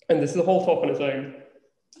 And this is a whole talk on its own.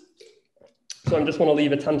 So I just want to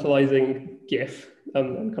leave a tantalizing GIF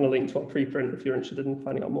and kind of link to our preprint if you're interested in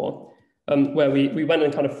finding out more, where we went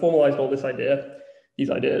and kind of formalized all these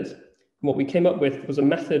ideas. And what we came up with was a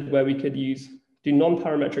method where we could do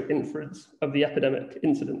non-parametric inference of the epidemic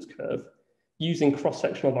incidence curve using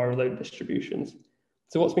cross-sectional viral load distributions.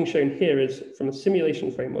 So what's being shown here is from a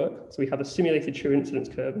simulation framework. So we have a simulated true incidence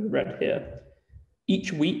curve in red here.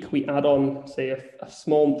 Each week we add on, say, a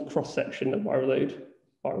small cross-section of viral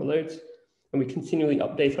loads. and we continually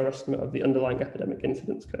update our estimate of the underlying epidemic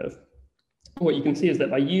incidence curve. What you can see is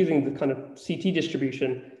that by using the kind of CT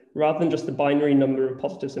distribution, rather than just the binary number of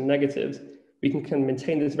positives and negatives, we can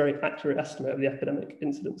maintain this very accurate estimate of the epidemic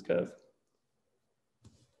incidence curve.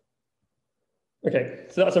 Okay,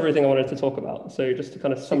 so that's everything I wanted to talk about. So just to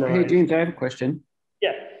kind of summarize. Hey, James, I have a question.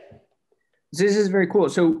 Yeah. This is very cool.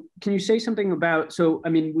 So can you say something about, so, I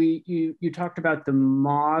mean, you talked about the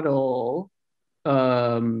model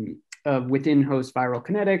within host viral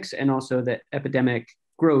kinetics and also the epidemic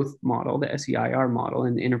growth model, the SEIR model,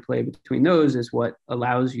 and the interplay between those is what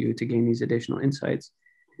allows you to gain these additional insights.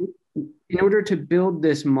 In order to build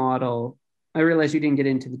this model, I realize you didn't get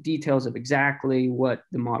into the details of exactly what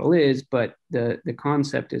the model is, but the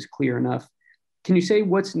concept is clear enough. Can you say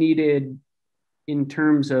what's needed in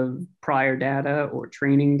terms of prior data or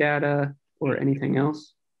training data or anything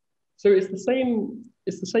else? So it's the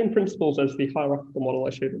same principles as the hierarchical model I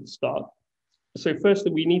showed at the start. So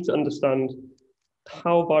firstly, we need to understand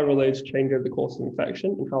how viral loads change over the course of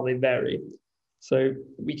infection and how they vary. So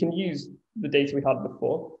we can use the data we had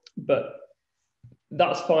before, but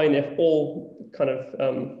that's fine if all kind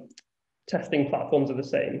of testing platforms are the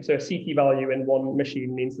same. So a CT value in one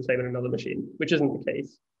machine means the same in another machine, which isn't the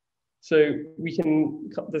case. So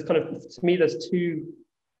there's kind of, to me, there's two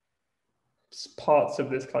parts of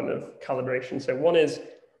this kind of calibration. So one is,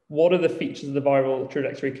 what are the features of the viral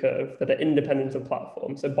trajectory curve that are independent of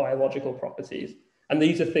platform, so biological properties? And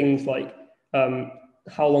these are things like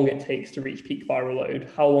how long it takes to reach peak viral load,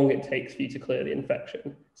 how long it takes for you to clear the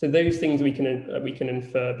infection. So those things we can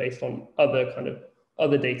infer based on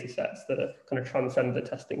other data sets that are kind of transcend the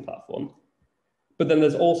testing platform. But then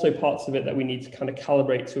there's also parts of it that we need to kind of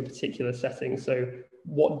calibrate to a particular setting. So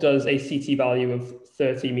what does a CT value of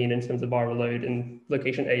 30 mean in terms of viral load in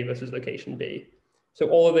location A versus location B? So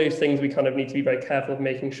all of those things we kind of need to be very careful of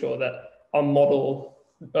making sure that our model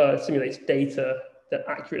simulates data that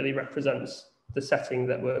accurately represents the setting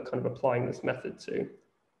that we're kind of applying this method to.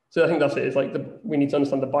 So I think that's it. It's like we need to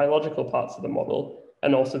understand the biological parts of the model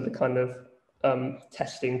and also the kind of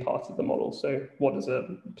testing part of the model. So what does a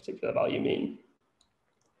particular value mean?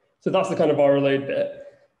 So that's the kind of viral load bit.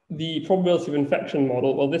 The probability of infection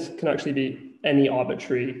model, well, this can actually be any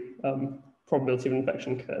arbitrary probability of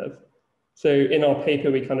infection curve. So in our paper,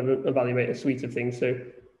 we kind of evaluate a suite of things. So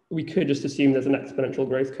we could just assume there's an exponential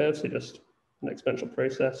growth curve, so just an exponential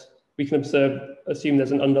process. We can assume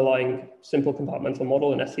there's an underlying simple compartmental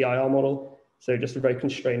model, an SEIR model, so just a very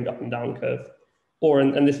constrained up and down curve.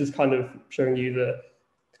 And this is kind of showing you the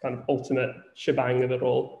kind of ultimate shebang of it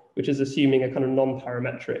all, which is assuming a kind of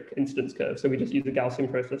non-parametric incidence curve. So we just use a Gaussian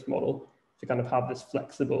process model to kind of have this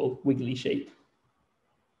flexible, wiggly shape.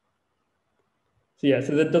 So yeah,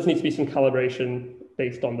 so there does need to be some calibration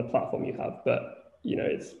based on the platform you have, but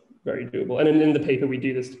it's very doable. And in the paper, we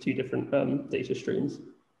do this to two different data streams.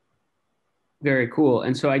 Very cool.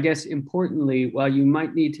 And so I guess importantly, while you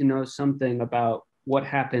might need to know something about what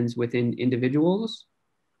happens within individuals,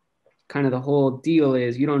 kind of the whole deal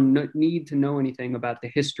is you don't need to know anything about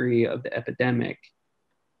the history of the epidemic,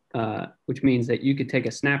 which means that you could take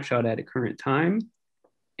a snapshot at a current time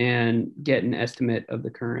and get an estimate of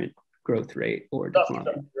the current growth rate or decline.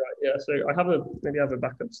 That's exactly right. Yeah. So maybe I have a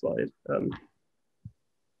backup slide. Let's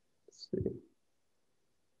see.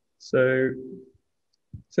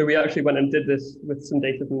 So we actually went and did this with some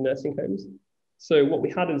data from nursing homes. So what we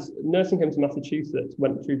had is nursing homes in Massachusetts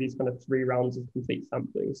went through these kind of 3 rounds of complete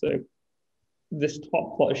sampling. So this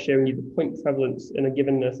top plot is showing you the point prevalence in a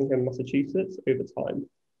given nursing home in Massachusetts over time.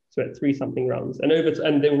 So at 3 sampling rounds, and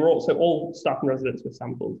they were also all staff and residents were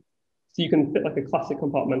sampled. So you can fit like a classic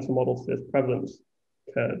compartmental model to this prevalence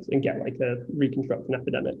curves and get like a reconstruct an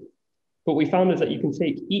epidemic. What we found is that you can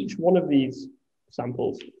take each one of these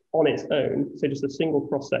samples on its own, so just a single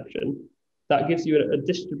cross section, that gives you a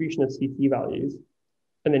distribution of CT values,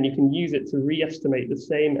 and then you can use it to re-estimate the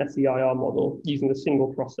same SEIR model using a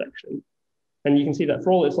single cross section. And you can see that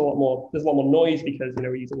for all, there's a lot more noise because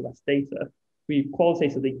we're using less data. We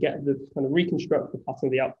qualitatively get the kind of reconstruct the pattern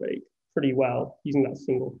of the outbreak pretty well using that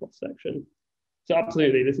single cross section. So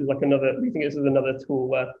absolutely, this is like we think this is another tool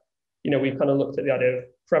where we've kind of looked at the idea of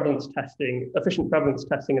prevalence testing, efficient prevalence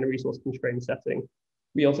testing in a resource constrained setting.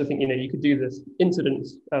 We also think you could do this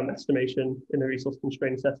incidence estimation in a resource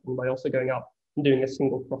constrained setting by also going out and doing a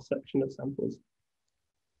single cross section of samples.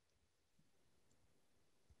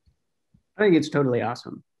 I think it's totally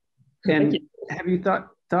awesome. And have you thought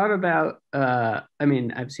about, I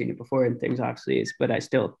mean, I've seen it before and things obviously but I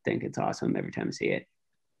still think it's awesome every time I see it.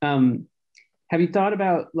 Have you thought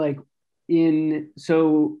about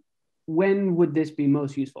when would this be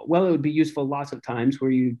most useful? Well, it would be useful lots of times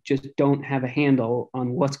where you just don't have a handle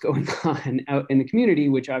on what's going on out in the community,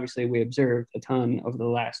 which obviously we observed a ton over the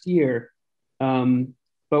last year.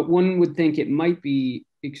 But one would think it might be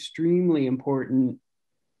extremely important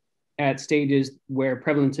at stages where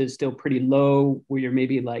prevalence is still pretty low, where you're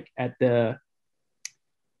maybe like at the,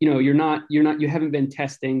 you haven't been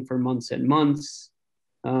testing for months and months.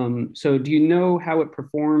 So do you know how it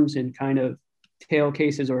performs in kind of tail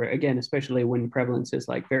cases, or again, especially when prevalence is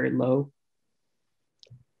like very low?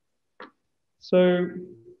 So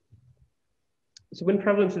when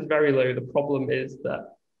prevalence is very low, the problem is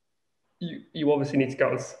that you obviously need to go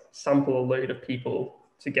and sample a load of people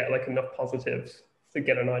to get like enough positives to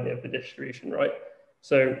get an idea of the distribution, right?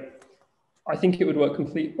 So I think it would work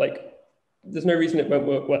there's no reason it won't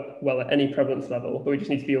work well at any prevalence level, but we just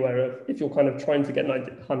need to be aware of, if you're kind of trying to get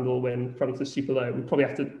an handle when prevalence is super low, we probably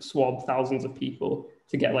have to swab thousands of people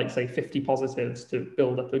to get like, say, 50 positives to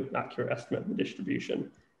build up an accurate estimate of the distribution.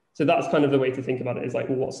 So that's kind of the way to think about it, is like,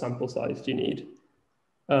 well, what sample size do you need?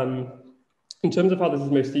 In terms of how this is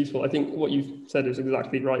most useful, I think what you've said is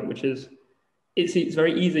exactly right, which is it's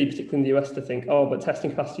very easy, particularly in the US, to think, oh, but testing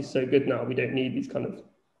capacity is so good now, we don't need these kind of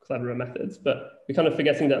cleverer methods. But we're kind of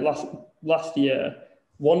forgetting that last year,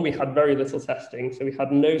 one, we had very little testing, so we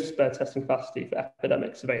had no spare testing capacity for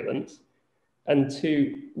epidemic surveillance. And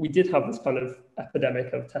two, we did have this kind of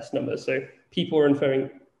epidemic of test numbers. So people were inferring,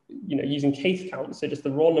 using case counts, so just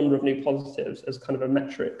the raw number of new positives as kind of a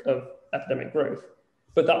metric of epidemic growth.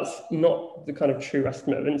 But that's not the kind of true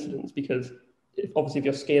estimate of incidence, because obviously if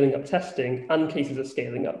you're scaling up testing and cases are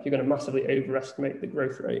scaling up, you're going to massively overestimate the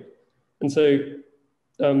growth rate. And so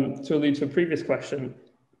to allude to a previous question,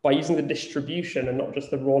 by using the distribution and not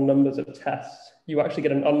just the raw numbers of tests, you actually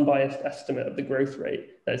get an unbiased estimate of the growth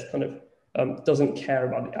rate that is kind of doesn't care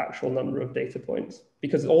about the actual number of data points,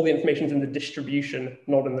 because all the information is in the distribution,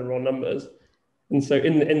 not in the raw numbers. And so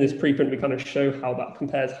in this preprint, we kind of show how that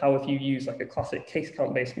compares, how if you use like a classic case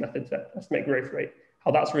count based method to estimate growth rate,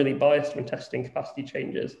 how that's really biased when testing capacity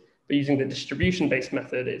changes, but using the distribution based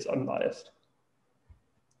method, it's unbiased.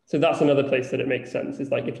 So that's another place that it makes sense,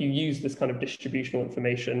 is like if you use this kind of distributional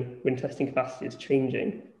information when testing capacity is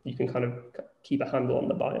changing, you can kind of keep a handle on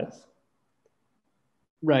the bias.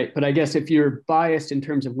 Right, but I guess if you're biased in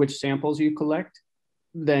terms of which samples you collect,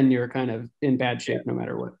 then you're kind of in bad shape no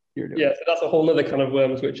matter what you're doing. Yeah, so that's a whole other kind of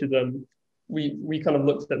worms, which is we kind of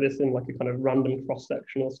looked at this in like a kind of random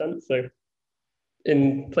cross-sectional sense. So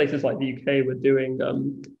in places like the UK, we're doing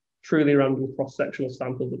truly random cross-sectional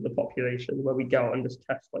samples of the population, where we go out and just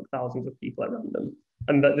test like thousands of people at random.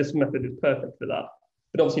 And that this method is perfect for that.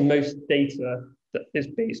 But obviously most data that is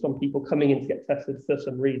based on people coming in to get tested for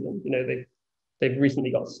some reason. They've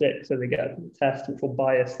recently got sick, so they get a test which will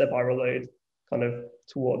bias their viral load kind of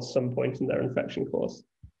towards some point in their infection course.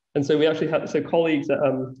 And so we actually have, colleagues at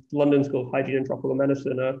London School of Hygiene and Tropical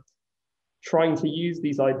Medicine are trying to use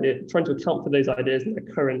these ideas, trying to account for those ideas in the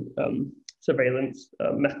current surveillance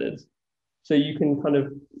methods. So you can kind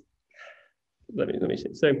of, let me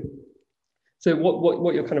see. So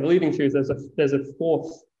what you're kind of alluding to is there's a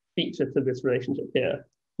fourth feature to this relationship here,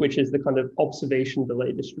 which is the kind of observation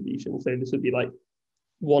delay distribution. So this would be like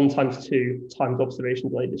 1 times 2 times observation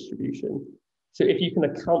delay distribution. So if you can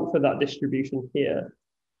account for that distribution here,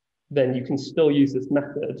 then you can still use this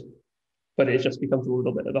method, but it just becomes a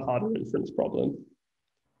little bit of a harder inference problem.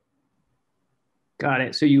 Got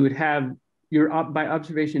it. So you would have your by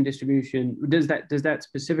observation distribution. Does that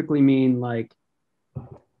specifically mean like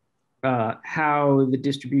how the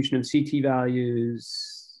distribution of CT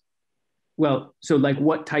values? Well, so like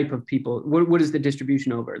what type of people? What is the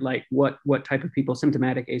distribution over? Like what type of people?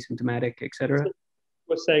 Symptomatic, asymptomatic, et cetera. So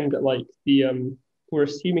we're saying that like we're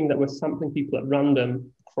assuming that we're sampling people at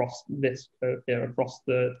random across this curve here, across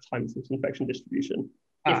the time since infection distribution.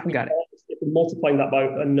 If we're multiplying that by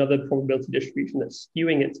another probability distribution that's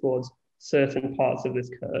skewing it towards certain parts of this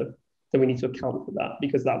curve, then we need to account for that,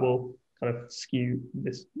 because that will kind of skew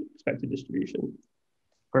this expected distribution.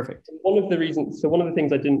 Perfect. One of the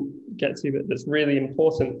things I didn't get to, but that's really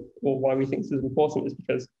important, or why we think this is important, is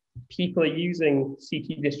because people are using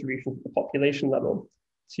CT distribution at the population level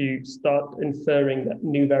to start inferring that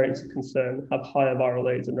new variants of concern have higher viral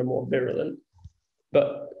loads and are more virulent.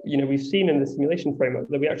 But we've seen in the simulation framework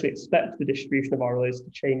that we actually expect the distribution of viral loads to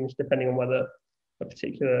change depending on whether a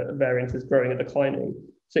particular variant is growing or declining.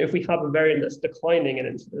 So if we have a variant that's declining in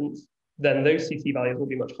incidence, then those CT values will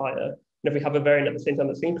be much higher. And if we have a variant at the same time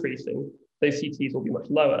that's increasing, those CTs will be much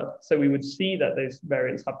lower. So we would see that those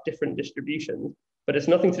variants have different distributions, but it's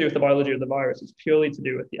nothing to do with the biology of the virus. It's purely to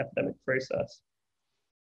do with the epidemic process.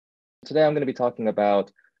 Today, I'm going to be talking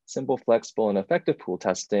about simple, flexible, and effective pool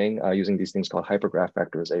testing using these things called hypergraph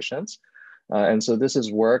factorizations. And so this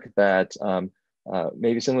is work that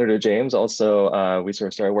maybe similar to James, also we sort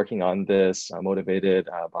of started working on this motivated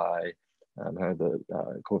by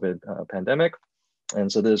the COVID pandemic.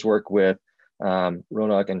 And so there's work with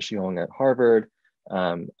Ronak and Shihong at Harvard,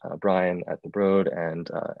 Brian at the Broad, and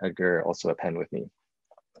Edgar also at Penn with me.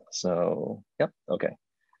 So, yep, okay.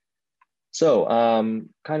 So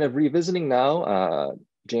kind of revisiting now,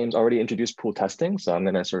 James already introduced pool testing, so I'm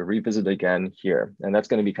gonna sort of revisit again here. And that's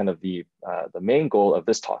gonna be kind of the main goal of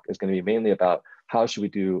this talk is gonna be mainly about how should we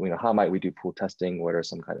do, how might we do pool testing? What are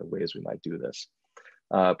some kind of ways we might do this?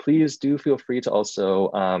 Please do feel free to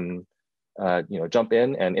also, jump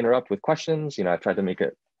in and interrupt with questions. I've tried to make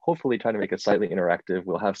it, hopefully try to make it slightly interactive.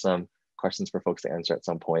 We'll have some questions for folks to answer at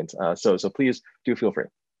some point. So please do feel free.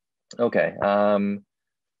 Okay.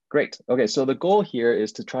 Great. Okay, so the goal here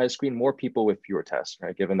is to try to screen more people with fewer tests,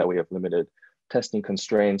 right? Given that we have limited testing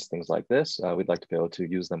constraints, things like this, we'd like to be able to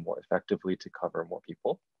use them more effectively to cover more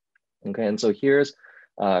people. Okay, and so here's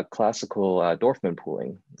classical Dorfman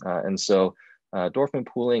pooling. And so Dorfman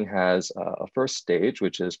pooling has a first stage,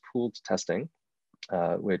 which is pooled testing,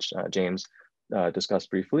 which James discussed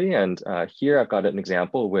briefly. And here I've got an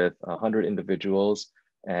example with 100 individuals,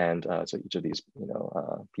 and so each of these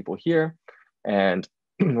people here. And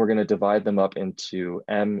we're going to divide them up into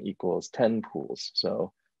M equals 10 pools.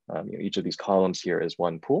 So each of these columns here is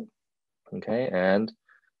one pool. Okay, and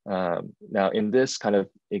now in this kind of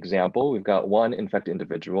example, we've got one infected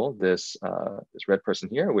individual, this red person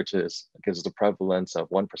here, which gives us a prevalence of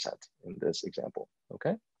 1% in this example.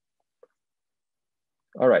 Okay.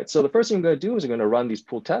 All right, so the first thing I'm going to do is I'm going to run these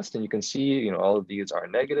pool tests, and you can see all of these are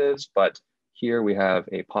negatives, but here we have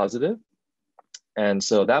a positive. And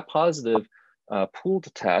so that positive pooled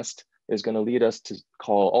test is going to lead us to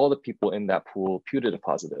call all the people in that pool putative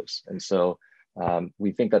positives. And so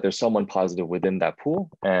we think that there's someone positive within that pool.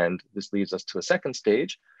 And this leads us to a second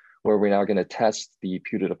stage where we're now going to test the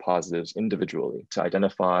putative positives individually to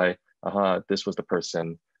identify, this was the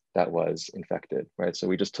person that was infected, right? So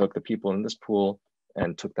we just took the people in this pool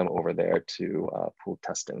and took them over there to pool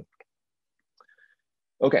testing.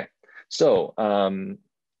 Okay, so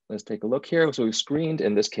let's take a look here. So we've screened,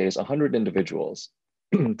 in this case, 100 individuals,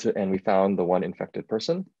 and we found the one infected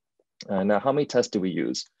person. Now, how many tests do we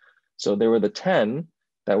use? So there were the 10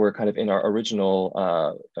 that were kind of in our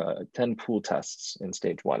original 10 pool tests in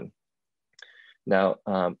stage 1. Now,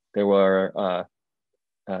 there were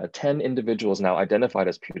 10 individuals now identified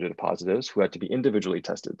as putative positives who had to be individually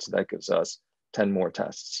tested. So that gives us 10 more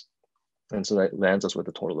tests. And so that lands us with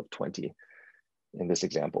a total of 20. In this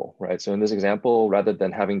example, right? So in this example, rather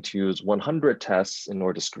than having to use 100 tests in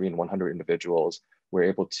order to screen 100 individuals, we're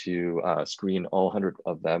able to screen all 100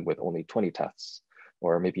 of them with only 20 tests.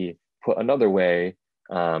 Or maybe put another way,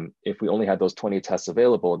 if we only had those 20 tests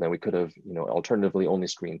available, then we could have, alternatively only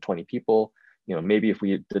screened 20 people. Maybe if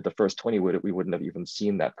we did the first 20, we wouldn't have even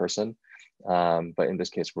seen that person. But in this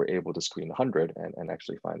case, we're able to screen 100 and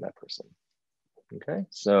actually find that person. Okay,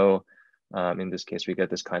 so in this case, we get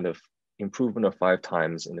this kind of improvement of 5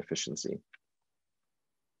 times in efficiency.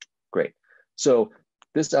 Great. So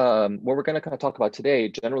this, what we're going to kind of talk about today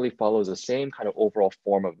generally follows the same kind of overall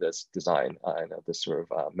form of this design and of this sort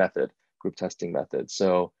of method, group testing method.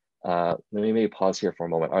 So let me maybe pause here for a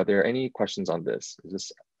moment. Are there any questions on this? Is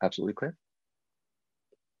this absolutely clear?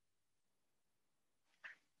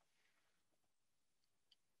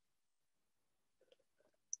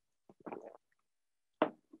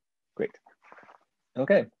 Great.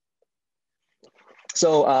 Okay.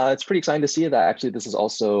 So it's pretty exciting to see that actually this is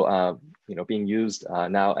also being used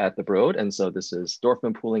now at the Broad. And so this is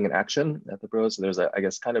Dorfman pooling in action at the Broad. So there's a, I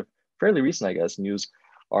guess, kind of fairly recent, news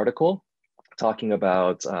article talking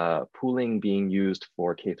about pooling being used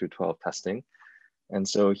for K through 12 testing. And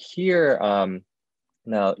so here,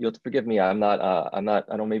 now you'll have to forgive me, I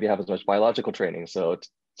don't maybe have as much biological training. So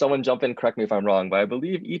someone jump in, correct me if I'm wrong, but I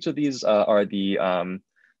believe each of these are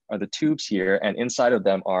the tubes here, and inside of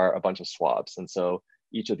them are a bunch of swabs. And so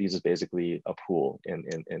each of these is basically a pool in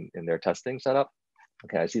their testing setup.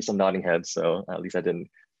 Okay, I see some nodding heads, so at least I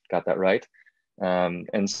got that right.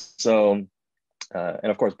 And so,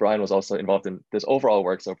 and of course, Brian was also involved in this overall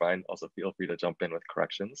work. So Brian, also feel free to jump in with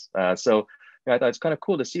corrections. So I thought it's kind of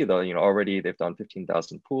cool to see though, already they've done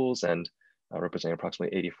 15,000 pools and representing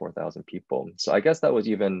approximately 84,000 people. So I guess that was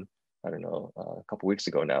even, I don't know, a couple weeks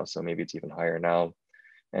ago now. So maybe it's even higher now.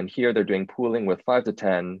 And here they're doing pooling with 5 to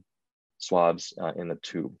 10 swabs in the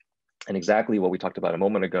tube. And exactly what we talked about a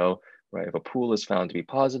moment ago, right? If a pool is found to be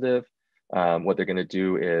positive, what they're going to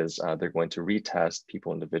do is they're going to retest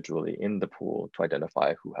people individually in the pool to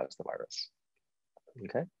identify who has the virus.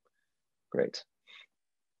 Okay, great.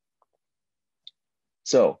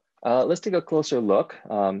 So let's take a closer look.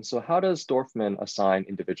 So how does Dorfman assign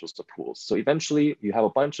individuals to pools? So eventually you have a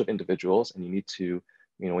bunch of individuals and you need to,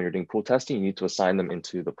 when you're doing pool testing, you need to assign them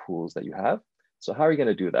into the pools that you have. So how are you going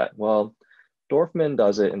to do that? Well, Dorfman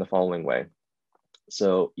does it in the following way.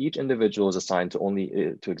 So each individual is assigned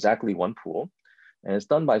to exactly one pool, and it's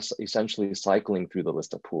done by essentially cycling through the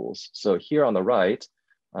list of pools. So here on the right,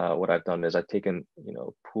 what I've done is I've taken,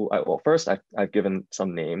 well, first I've given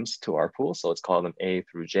some names to our pool. So let's call them A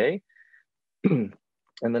through J. And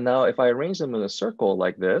then now if I arrange them in a circle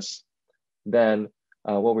like this, then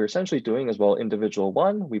what we're essentially doing is, well, individual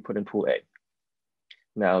 1, we put in pool A.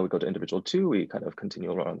 Now we go to individual 2, we kind of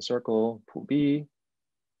continue around the circle, pool B,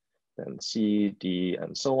 then C, D,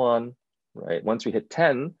 and so on, right? Once we hit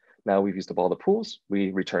 10, now we've used up all the pools,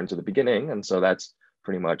 we return to the beginning. And so that's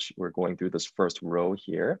pretty much, we're going through this first row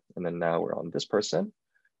here. And then now we're on this person.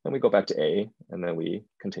 And we go back to A, and then we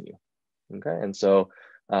continue. Okay, and so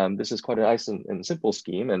this is quite a nice and simple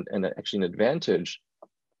scheme. And actually an advantage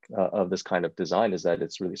of this kind of design is that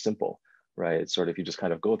it's really simple, right? It's sort of, you just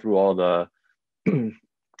kind of go through all the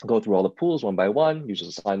pools one by one. You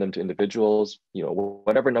just assign them to individuals,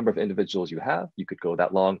 whatever number of individuals you have, you could go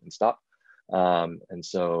that long and stop. And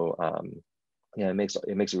so, yeah, it makes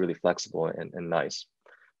it really flexible and nice.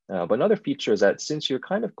 But another feature is that since you're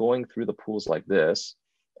kind of going through the pools like this,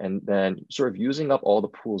 and then sort of using up all the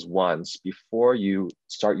pools once before you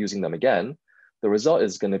start using them again, the result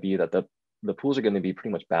is going to be that the pools are going to be pretty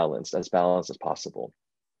much balanced as possible.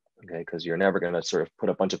 Okay, because you're never going to sort of put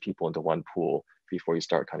a bunch of people into one pool before you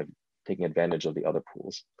start kind of taking advantage of the other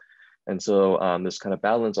pools. And so this kind of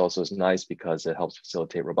balance also is nice because it helps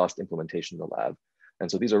facilitate robust implementation in the lab. And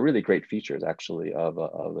so these are really great features actually of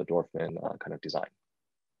the Dorfman kind of design.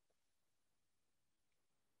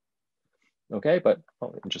 Okay, but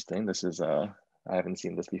interesting. This is, I haven't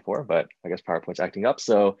seen this before, but I guess PowerPoint's acting up.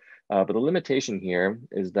 So, but the limitation here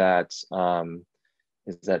is that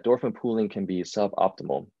Dorfman pooling can be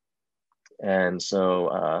suboptimal. And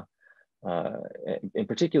so in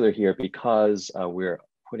particular here, because we're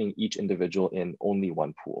putting each individual in only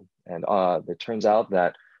one pool. And it turns out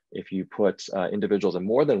that if you put individuals in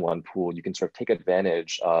more than one pool, you can sort of take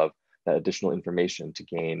advantage of that additional information to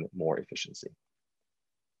gain more efficiency.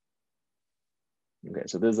 Okay,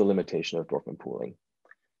 so this is a limitation of Dorfman pooling.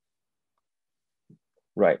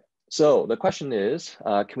 Right, so the question is,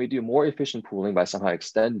 can we do more efficient pooling by somehow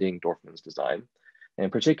extending Dorfman's design? And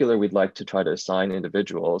in particular, we'd like to try to assign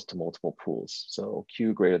individuals to multiple pools, so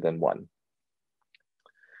Q greater than 1.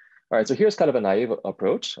 All right, so here's kind of a naive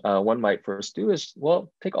approach. One might first do is,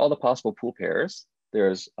 well, take all the possible pool pairs.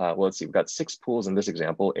 There's, well, let's see, we've got 6 pools in this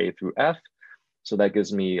example, A through F. So that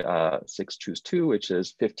gives me 6 choose 2, which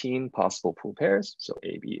is 15 possible pool pairs. So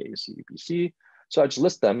A, B, A, C, B, C. So I just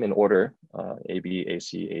list them in order, A, B, A,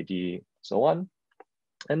 C, A, D, so on.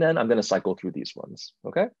 And then I'm gonna cycle through these ones,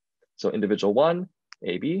 okay? So individual 1,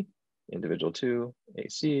 A, B, individual 2, A,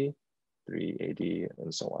 C, 3, A, D,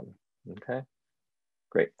 and so on, okay?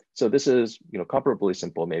 Great, so this is comparably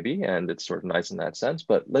simple maybe, and it's sort of nice in that sense,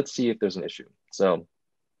 but let's see if there's an issue. So,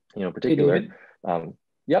 in particular, hey,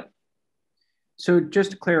 yep. So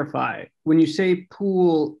just to clarify, when you say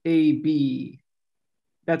pool AB,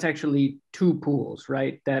 that's actually 2 pools,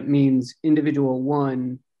 right? That means individual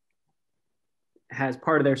 1 has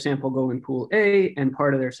part of their sample go in pool A and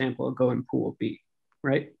part of their sample go in pool B,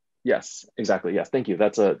 right? Yes, exactly. Yes, thank you.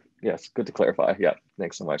 Yes, good to clarify. Yeah,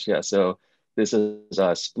 thanks so much. Yeah, so this is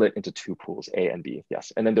split into 2 pools, A and B.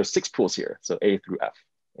 Yes, and then there's 6 pools here. So A through F,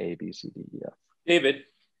 A, B, C, D, E, F. David,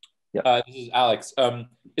 yeah. This is Alex.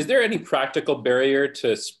 Is there any practical barrier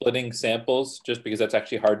to splitting samples just because that's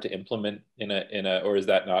actually hard to implement or is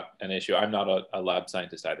that not an issue? I'm not a lab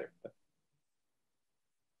scientist either.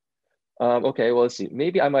 Okay, well, let's see.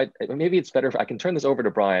 Maybe it's better if I can turn this over to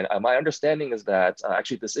Brian. My understanding is that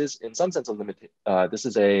actually this is in some sense a limit.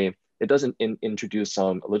 It doesn't introduce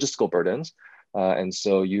some logistical burdens. And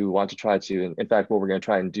so you want to try to, in fact, what we're going to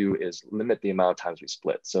try and do is limit the amount of times we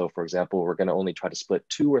split. So for example, we're going to only try to split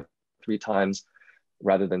 2 or 3 times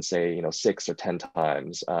rather than say, 6 or 10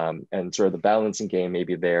 times. And sort of the balancing game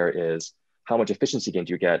maybe there is how much efficiency gain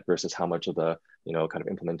do you get versus how much of the, kind of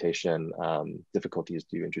implementation difficulties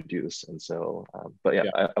do you introduce. And so, but yeah,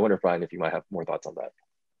 I wonder, Brian, if you might have more thoughts on that.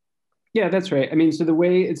 Yeah, that's right. I mean, so the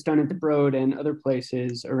way it's done at the Broad and other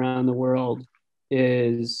places around the world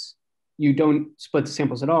is you don't split the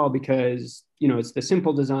samples at all because, it's the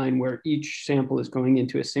simple design where each sample is going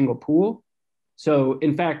into a single pool. So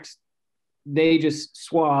in fact, they just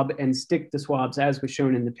swab and stick the swabs, as was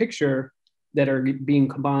shown in the picture, that are being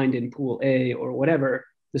combined in pool A or whatever.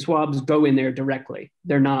 The swabs go in there directly.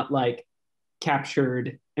 They're not like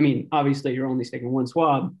captured. I mean, obviously you're only sticking one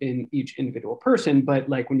swab in each individual person, but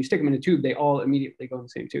like when you stick them in a tube, they all immediately go in the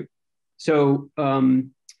same tube. So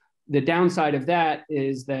the downside of that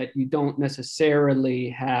is that you don't necessarily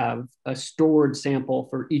have a stored sample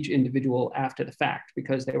for each individual after the fact,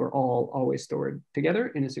 because they were all always stored together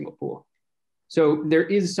in a single pool. So there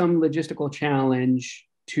is some logistical challenge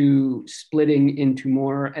to splitting into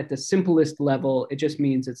more. At the simplest level, it just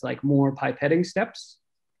means it's like more pipetting steps,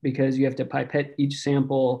 because you have to pipette each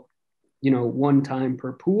sample, one time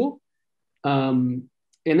per pool.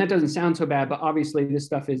 And that doesn't sound so bad, but obviously this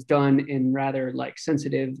stuff is done in rather like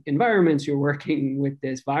sensitive environments. You're working with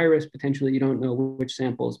this virus. Potentially you don't know which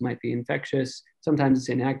samples might be infectious. Sometimes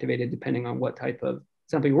it's inactivated depending on what type of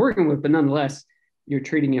sample you're working with, but nonetheless, you're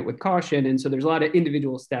treating it with caution. And so there's a lot of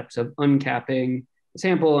individual steps of uncapping the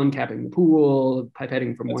sample, uncapping the pool,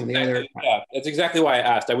 pipetting from one to the other. Yeah, that's exactly why I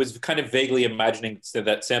asked. I was kind of vaguely imagining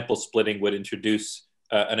that sample splitting would introduce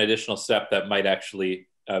an additional step that might actually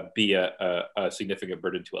be a significant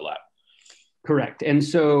burden to a lab. Correct. And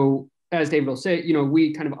so, as David will say,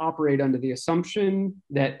 we kind of operate under the assumption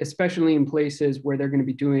that, especially in places where they're going to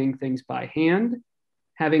be doing things by hand,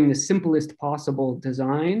 having the simplest possible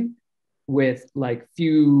design with like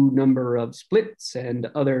few number of splits and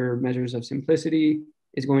other measures of simplicity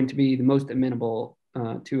is going to be the most amenable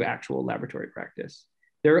to actual laboratory practice.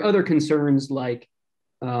 There are other concerns like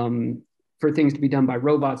for things to be done by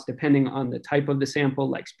robots, depending on the type of the sample,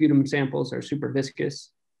 like sputum samples are super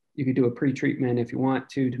viscous. You could do a pre-treatment if you want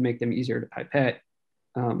to make them easier to pipette.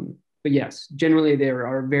 But yes, generally there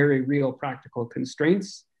are very real practical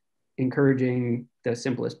constraints encouraging the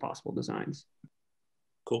simplest possible designs.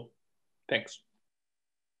 Cool, thanks.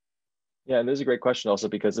 Yeah, and this is a great question also,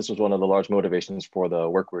 because this was one of the large motivations for the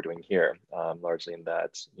work we're doing here, largely in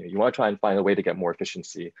that you want to try and find a way to get more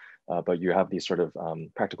efficiency, but you have these sort of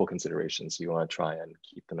practical considerations. You want to try and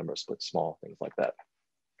keep the number of splits small, things like that.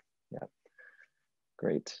 Yeah,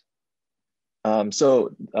 great.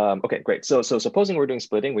 Okay, great. So supposing we're doing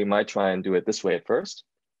splitting, we might try and do it this way at first.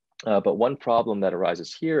 But one problem that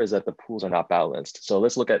arises here is that the pools are not balanced. So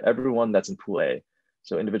let's look at everyone that's in pool A.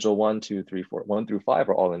 So individual 1, 2, 3, 4, 1 through 5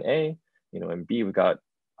 are all in A. In B, we got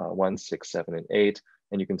 1, 6, 7, and 8.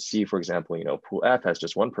 And you can see, for example, pool F has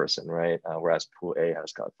just one person, right? Whereas pool A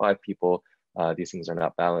has got 5 people. These things are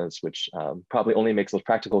not balanced, which probably only makes those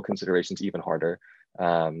practical considerations even harder.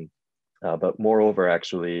 But moreover,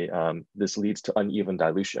 actually, this leads to uneven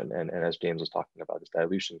dilution. And as James was talking about, this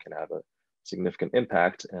dilution can have a significant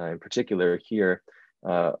impact. In particular here,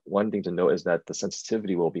 one thing to note is that the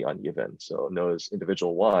sensitivity will be uneven. So notice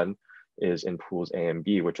individual 1 is in pools A and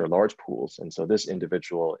B, which are large pools. And so this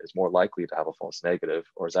individual is more likely to have a false negative,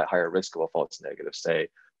 or is at higher risk of a false negative, say,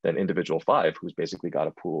 than individual 5, who's basically got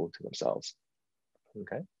a pool to themselves.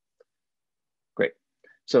 Okay, great.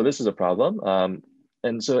 So this is a problem.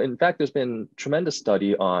 And so in fact, there's been tremendous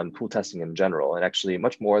study on pool testing in general, and actually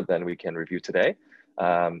much more than we can review today.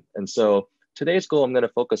 And so today's goal I'm going to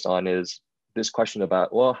focus on is this question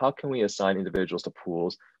about, well, how can we assign individuals to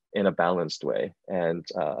pools in a balanced way? And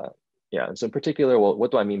yeah, and so in particular, well,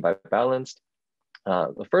 what do I mean by balanced?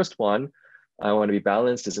 The first one I want to be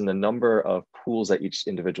balanced is in the number of pools that each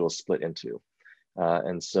individual is split into.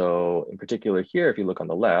 And so in particular here, if you look on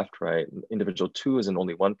the left, right, individual 2 is in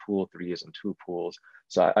only 1 pool, 3 is in 2 pools.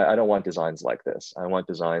 So I don't want designs like this. I want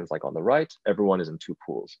designs like on the right, everyone is in 2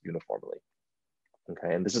 pools uniformly.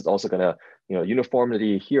 Okay, and this is also going to,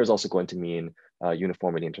 uniformity here is also going to mean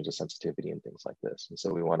uniformity in terms of sensitivity and things like this. And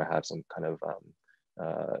so we want to have some kind of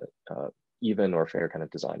even or fair kind of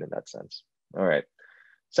design in that sense. All right.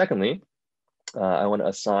 Secondly, I want to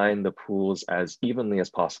assign the pools as evenly as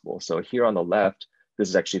possible. So here on the left, this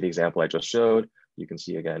is actually the example I just showed. You can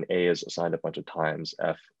see again, A is assigned a bunch of times,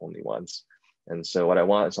 F only once. And so what I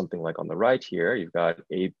want is something like on the right here, you've got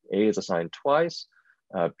A is assigned twice,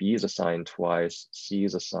 B is assigned twice, C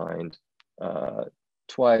is assigned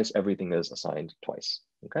twice, everything is assigned twice,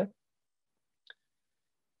 okay?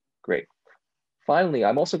 Great. Finally,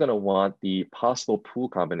 I'm also gonna want the possible pool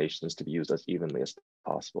combinations to be used as evenly as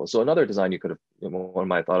possible. So another design you could have, one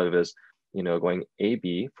might have thought of is, going A,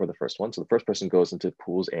 B for the first one. So the first person goes into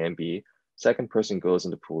pools A and B, second person goes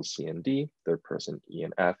into pools C and D, third person E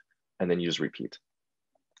and F, and then you just repeat,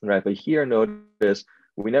 right? But here, notice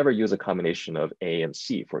we never use a combination of A and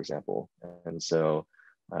C, for example. And so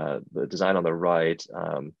the design on the right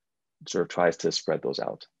sort of tries to spread those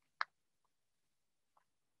out.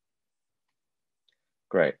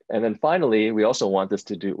 Great. And then finally, we also want this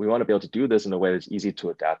to do, we want to be able to do this in a way that's easy to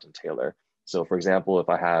adapt and tailor. So for example, if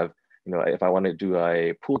I have, if I want to do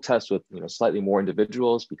a pool test with, slightly more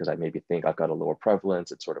individuals because I maybe think I've got a lower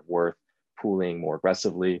prevalence, it's sort of worth pooling more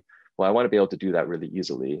aggressively. Well, I want to be able to do that really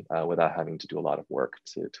easily without having to do a lot of work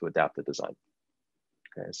to adapt the design.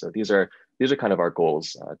 Okay, so these are kind of our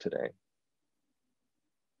goals today.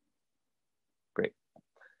 Great.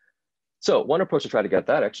 So one approach to try to get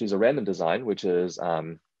that actually is a random design, which is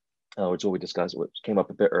what we discussed, which came up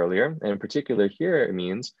a bit earlier. And in particular here, it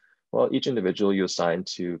means, well, each individual you assign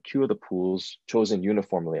to Q of the pools chosen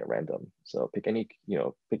uniformly at random. So pick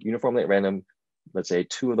pick uniformly at random, let's say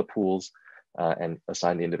 2 of the pools and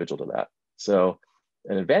assign the individual to that. So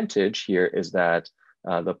an advantage here is that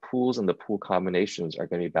the pools and the pool combinations are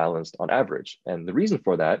going to be balanced on average. And the reason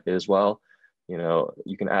for that is, well,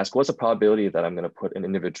 you can ask, what's the probability that I'm going to put an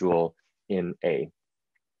individual in A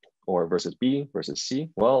or versus B versus C?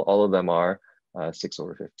 Well, all of them are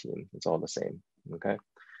 6/15. It's all the same, okay?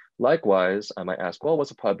 Likewise, I might ask, well,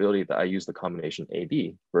 what's the probability that I use the combination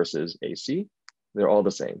AB versus AC? They're all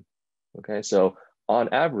the same, okay? So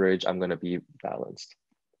on average, I'm going to be balanced,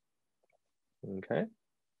 okay?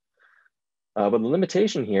 But the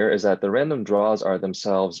limitation here is that the random draws are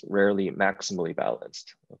themselves rarely maximally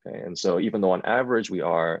balanced, okay? And so even though on average we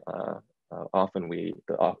are, often the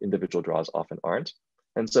individual draws often aren't.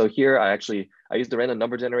 And so here I used the random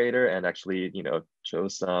number generator and actually,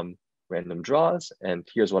 chose some random draws, and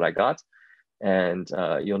here's what I got. And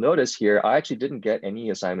you'll notice here, I actually didn't get any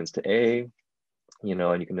assignments to A,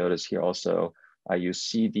 and you can notice here also, I use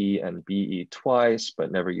CD and BE twice,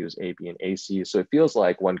 but never use AB and AC. So it feels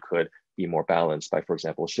like one could be more balanced by, for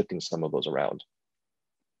example, shifting some of those around.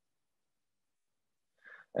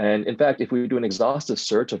 And in fact, if we do an exhaustive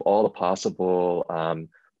search of all the possible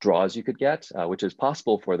draws you could get, which is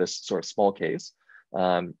possible for this sort of small case,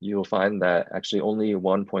 you'll find that actually only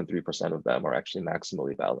 1.3% of them are actually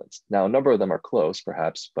maximally balanced. Now, a number of them are close,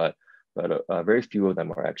 perhaps, but very few of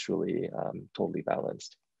them are actually totally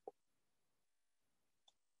balanced.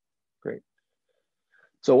 Great.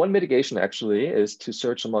 So one mitigation actually is to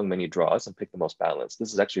search among many draws and pick the most balanced.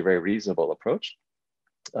 This is actually a very reasonable approach.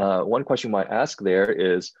 One question you might ask there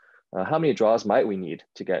is, how many draws might we need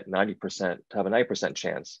to get 90%, to have a 90%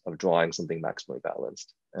 chance of drawing something maximally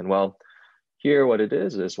balanced? And well, here what it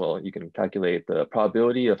is, well, you can calculate the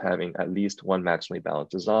probability of having at least one maximally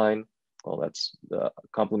balanced design. Well, that's the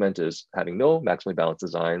complement is having no maximally balanced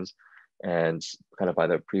designs. And kind of by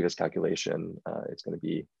the previous calculation, it's going to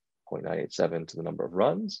be 0.987 to the number of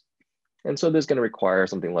runs. And so this is going to require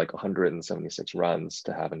something like 176 runs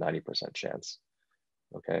to have a 90% chance.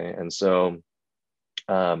 Okay, and so,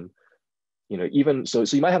 even so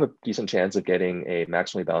you might have a decent chance of getting a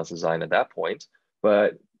maximally balanced design at that point,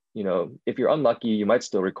 but if you're unlucky, you might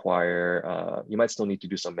still require, you might still need to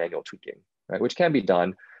do some manual tweaking, right? Which can be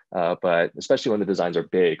done, but especially when the designs are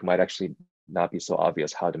big, might actually not be so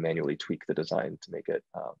obvious how to manually tweak the design to make it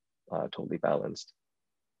totally balanced.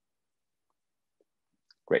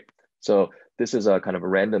 Great. So this is a kind of a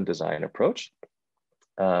random design approach.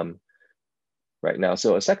 Right now,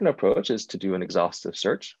 so a second approach is to do an exhaustive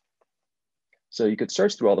search. So you could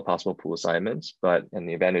search through all the possible pool assignments, and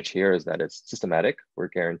the advantage here is that it's systematic. We're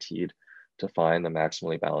guaranteed to find the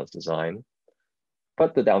maximally balanced design.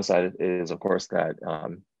 But the downside is, of course, that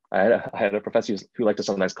I had a professor who liked to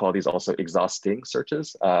sometimes call these also exhausting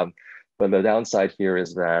searches. But the downside here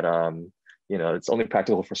is that it's only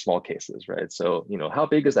practical for small cases, right? So how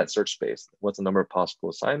big is that search space? What's the number of possible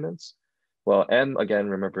assignments? Well, M, again,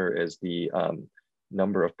 remember, is the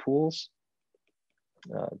number of pools.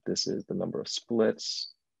 This is the number of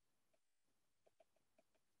splits.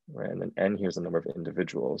 Right? And then N, here's the number of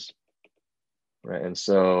individuals. Right? And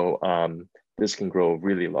so this can grow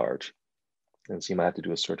really large. And so you might have to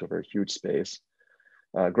do a search over a huge space.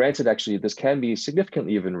 Granted, actually, this can be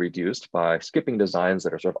significantly even reduced by skipping designs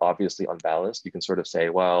that are sort of obviously unbalanced. You can sort of say,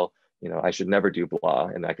 well, I should never do blah,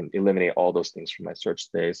 and I can eliminate all those things from my search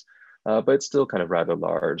space. But it's still kind of rather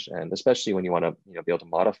large, and especially when you want to be able to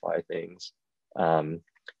modify things,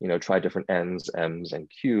 try different N's, M's, and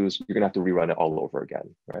Q's, you're gonna have to rerun it all over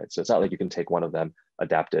again, right? So it's not like you can take one of them,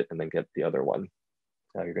 adapt it, and then get the other one.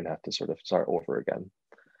 You're gonna have to sort of start over again.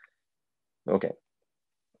 Okay,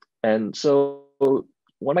 and so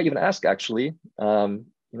one might even ask, actually,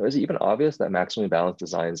 is it even obvious that maximally balanced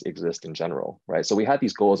designs exist in general, right? So we had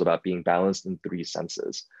these goals about being balanced in 3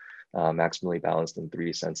 senses. Maximally balanced in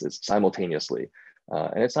 3 senses simultaneously.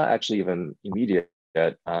 And it's not actually even immediate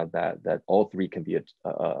that all 3 can be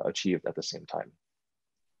achieved at the same time.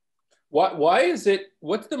 Why is it,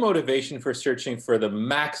 what's the motivation for searching for the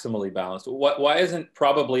maximally balanced? Why isn't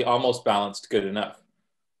probably almost balanced good enough?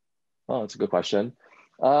 Oh, that's a good question.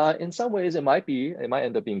 In some ways, it might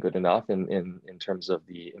end up being good enough in terms of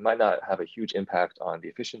it might not have a huge impact on the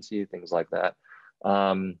efficiency, things like that.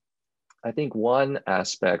 I think one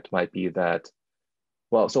aspect might be that,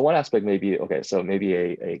 well, so one aspect may be, okay, so maybe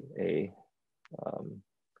a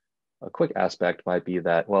quick aspect might be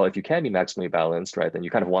that, well, if you can be maximally balanced, right, then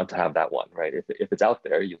you kind of want to have that one, right? If it's out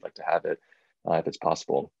there, you'd like to have it if it's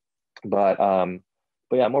possible. But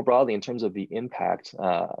yeah, more broadly, in terms of the impact,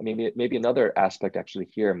 maybe another aspect actually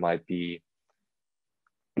here might be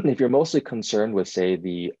if you're mostly concerned with, say,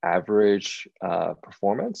 the average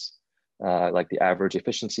performance, like the average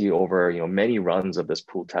efficiency over many runs of this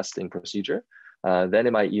pool testing procedure, then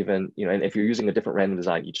it might even, and if you're using a different random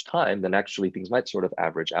design each time, then actually things might sort of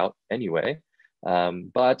average out anyway.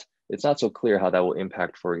 But it's not so clear how that will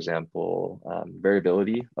impact, for example,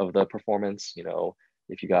 variability of the performance,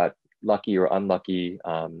 if you got lucky or unlucky.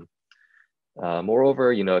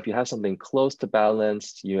 Moreover, if you have something close to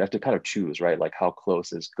balanced, you have to kind of choose, right? Like how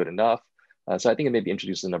close is good enough. So I think it maybe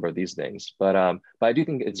introduces a number of these things, but I do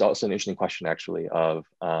think it's also an interesting question actually of,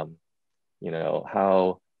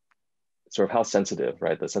 how sensitive,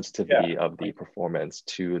 right? The sensitivity of the performance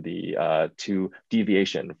to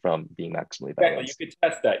deviation from being maximally balanced. Exactly. You could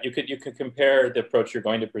test that. You could compare the approach you're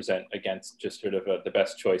going to present against just sort of the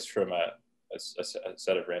best choice from a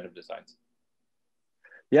set of random designs.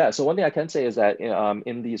 Yeah. So one thing I can say is that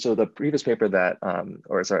the previous paper that, in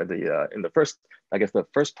the first, I guess the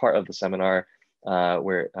first part of the seminar,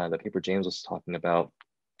 where the paper James was talking about,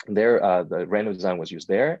 the random design was used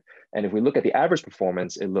there. And if we look at the average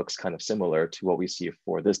performance, it looks kind of similar to what we see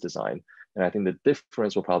for this design. And I think the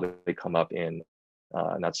difference will probably come up in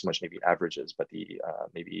not so much maybe averages, but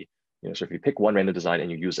maybe, so if you pick one random design and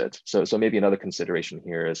you use it. So maybe another consideration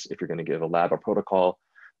here is if you're going to give a lab a protocol,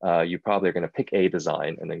 you probably are going to pick a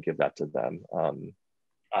design and then give that to them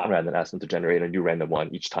rather than ask them to generate a new random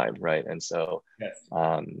one each time, right? And so, yes.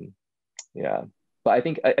 Yeah. But I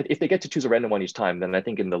think if they get to choose a random one each time, then I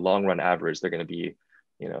think in the long run average, they're going to be,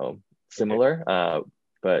 similar. Okay.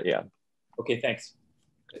 But yeah. Okay, thanks.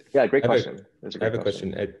 Yeah, great question. I have a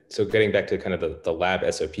question. So getting back to kind of the lab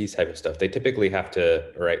SOPs type of stuff, they typically have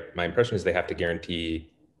to, right? My impression is they have to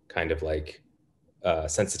guarantee kind of like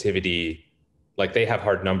sensitivity, like they have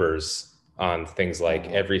hard numbers on things like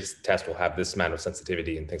every test will have this amount of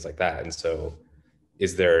sensitivity and things like that. And so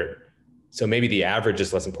so maybe the average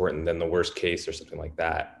is less important than the worst case or something like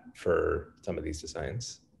that for some of these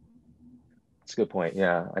designs. That's a good point.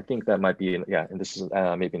 Yeah, I think that might be, and this is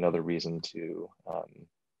maybe another reason to,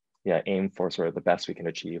 aim for sort of the best we can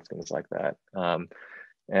achieve, things like that. I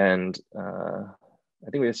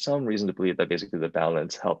think we have some reason to believe that basically the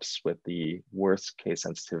balance helps with the worst case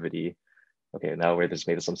sensitivity. Okay, now we're just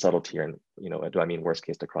made some subtlety here, and do I mean worst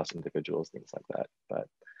case across individuals, things like that. But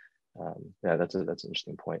yeah, that's an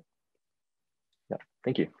interesting point. Yeah,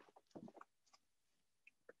 thank you.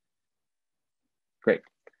 Great.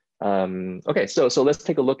 Okay, so let's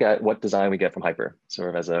take a look at what design we get from Hyper, sort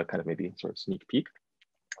of as a kind of maybe sort of sneak peek.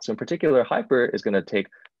 So in particular, Hyper is going to take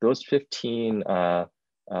those 15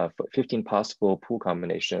 possible pool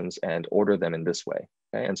combinations and order them in this way.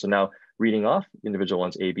 Okay, and so now reading off individual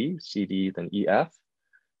ones A, B, C, D, then E, F.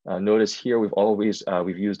 Notice here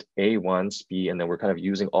we've used A once, B, and then we're kind of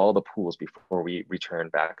using all the pools before we return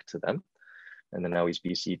back to them. And then now we use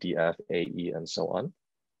B, C, D, F, A, E, and so on.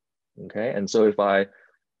 Okay, and so if I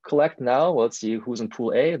collect now, well, let's see who's in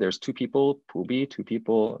pool A. There's 2 people, pool B, 2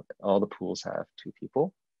 people, all the pools have 2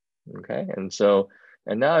 people. Okay, and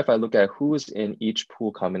now if I look at who's in each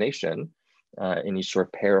pool combination, in each sort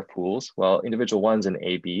of pair of pools, well, individual one's in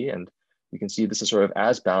A, B, and you can see this is sort of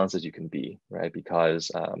as balanced as you can be, right? Because,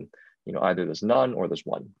 either there's none or there's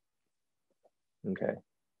one. Okay.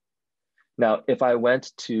 Now, if I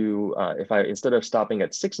went to, instead of stopping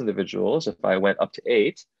at 6 individuals, if I went up to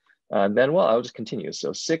 8, then, well, I'll just continue.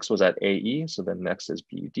 So 6 was at AE, so then next is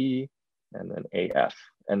BD, and then AF.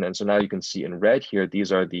 And then, so now you can see in red here,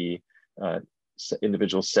 these are the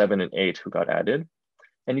individuals 7 and 8 who got added.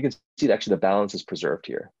 And you can see that actually the balance is preserved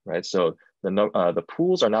here, right? So the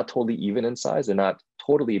pools are not totally even in size. They're not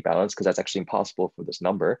totally balanced because that's actually impossible for this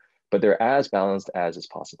number, but they're as balanced as is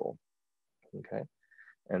possible, okay?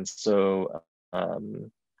 And so,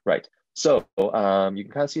 right. So you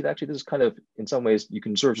can kind of see that actually this is kind of, in some ways, you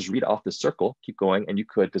can sort of just read off this circle, keep going, and you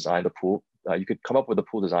could design the pool. You could come up with a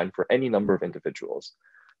pool design for any number of individuals.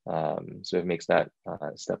 So it makes that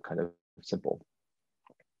step kind of simple.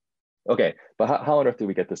 Okay, but how on earth do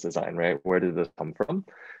we get this design, right? Where did this come from?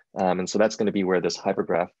 And so that's going to be where this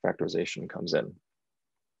hypergraph factorization comes in.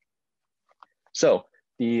 So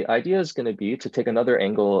the idea is going to be to take another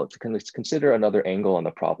angle, to consider another angle on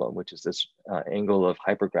the problem, which is this angle of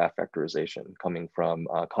hypergraph factorization coming from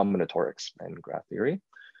combinatorics and graph theory.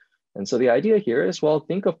 And so the idea here is, well,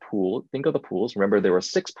 think of the pools. Remember, there were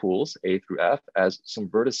 6 pools, A through F, as some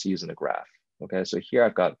vertices in a graph. Okay, so here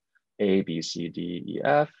I've got A, B, C, D, E,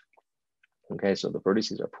 F. Okay, so the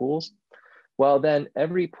vertices are pools. Well, then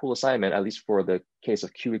every pool assignment, at least for the case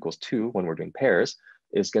of Q equals 2, when we're doing pairs,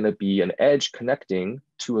 is going to be an edge connecting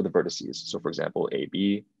 2 of the vertices. So for example, A,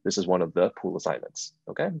 B, this is one of the pool assignments.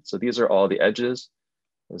 Okay, so these are all the edges.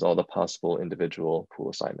 There's all the possible individual pool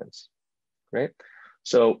assignments. Great.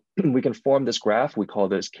 So we can form this graph. We call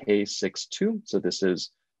this K62. So this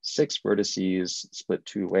is 6 vertices split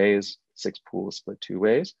 2 ways, 6 pools split 2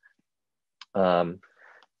 ways.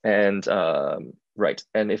 Right,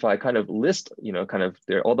 and if I kind of list, kind of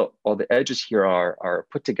there, all the edges here are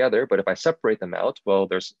put together, but if I separate them out, well,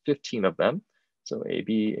 there's 15 of them. So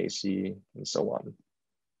AB, AC, and so on.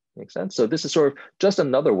 Makes sense? So this is sort of just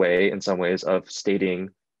another way, in some ways, of stating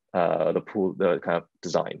the kind of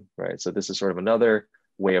design, right? So this is sort of another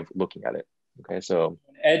way of looking at it. Okay, so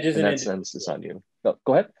edge is in that sense, it's not new. No,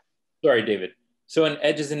 go ahead. Sorry, David. So an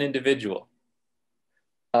edge is an individual.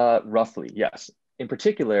 Roughly, yes. In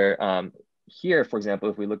particular, here, for example,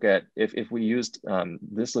 if we look at, if we used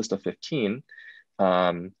this list of 15,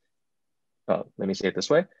 let me say it this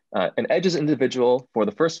way. An edge is individual for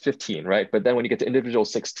the first 15, right? But then when you get to individual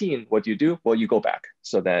 16, what do? Well, you go back.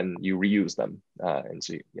 So then you reuse them. And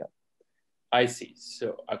so, yeah. I see.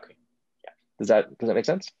 So, okay. Yeah. Does that make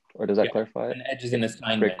sense? Or does that clarify? An edge is an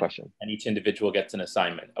assignment. Great question. And each individual gets an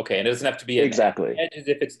assignment. Okay, and it doesn't have to be exactly. Edge is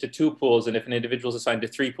if it's to 2 pools, and if an individual is assigned to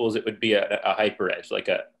 3 pools, it would be a hyper edge, like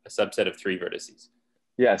a subset of 3 vertices.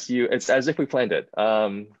 Yes, it's as if we planned it.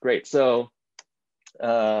 Great. So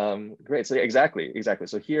great. So exactly.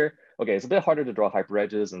 So here, okay, it's a bit harder to draw hyper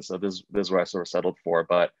edges, and so this is where I sort of settled for.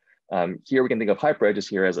 But here we can think of hyper edges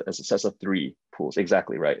here as a set of 3 pools.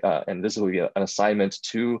 Exactly right. And this will be an assignment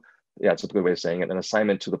to, yeah, it's a good way of saying it, an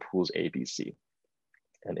assignment to the pools A, B, C.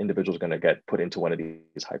 And individuals are going to get put into one of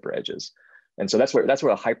these hyper edges. And so that's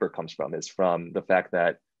where a hyper comes from, is from the fact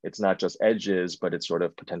that it's not just edges, but it's sort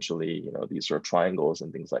of potentially, these sort of triangles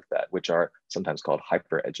and things like that, which are sometimes called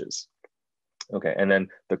hyper edges. Okay, and then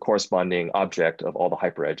the corresponding object of all the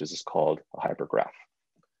hyper edges is called a hypergraph.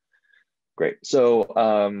 Great, so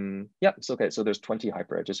yeah, so okay, so there's 20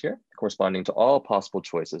 hyper edges here, corresponding to all possible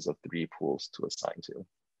choices of 3 pools to assign to.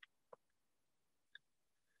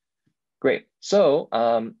 Great, so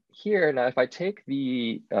here, now if I take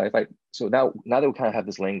the, so now that we kind of have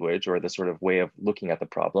this language or this sort of way of looking at the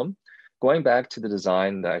problem, going back to the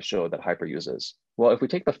design that I showed that hyper uses, well, if we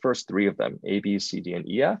take the first 3 of them, A, B, C, D, and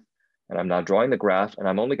E, F, and I'm now drawing the graph, and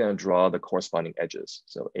I'm only going to draw the corresponding edges.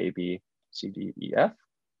 So A, B, C, D, E, F.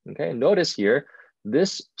 Okay, notice here,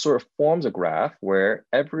 this sort of forms a graph where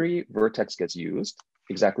every vertex gets used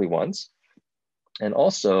exactly once. And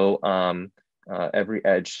also every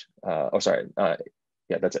edge, yeah,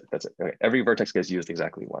 that's it. Okay, every vertex gets used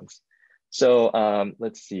exactly once. So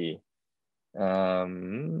let's see. Yeah,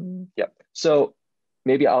 so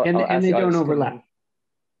maybe I'll and they don't overlap.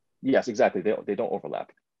 Yes, exactly, they don't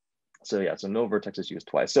overlap. So yeah, so no vertex is used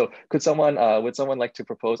twice. So would someone like to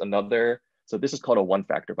propose another? So this is called a 1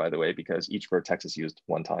 factor, by the way, because each vertex is used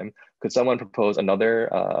 1 time. Could someone propose another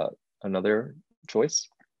choice?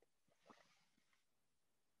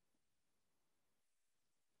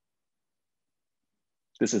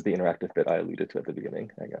 This is the interactive bit I alluded to at the beginning,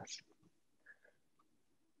 I guess.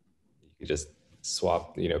 You just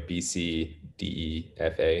swap, B, C, D, E,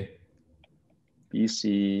 F, A. B,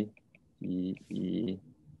 C, D, E,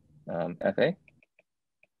 F, A.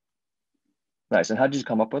 Nice. And how did you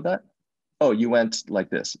come up with that? Oh, you went like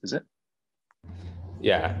this, is it?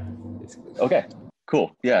 Yeah. Okay,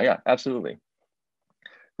 cool. Yeah, absolutely.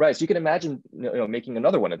 Right, so you can imagine making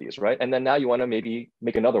another one of these, right? And then now you want to maybe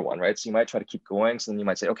make another one, right? So you might try to keep going. So then you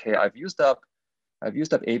might say, okay, I've used up A,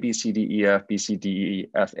 B, C, D, E, F, B, C, D, E,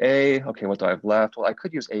 F, A. Okay, what do I have left? Well, I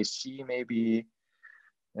could use A, C maybe.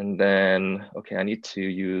 And then, okay, I need to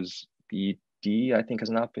use B, D, I think has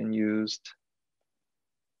not been used.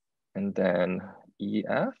 And then E,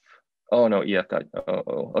 F. Oh no, EF got,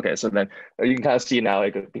 okay. So then you can kind of see now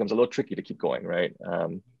it becomes a little tricky to keep going, right?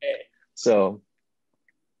 Okay. So.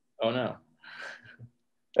 Oh no.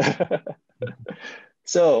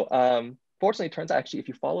 So fortunately, it turns out actually, if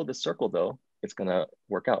you follow this circle though, it's gonna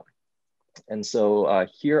work out. And so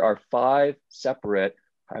here are 5 separate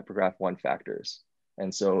hypergraph 1 factors.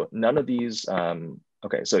 And so none of these,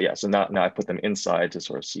 okay, so yeah, so now I put them inside to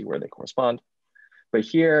sort of see where they correspond. But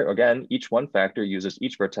here, again, each one factor uses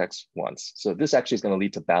each vertex once. So this actually is going to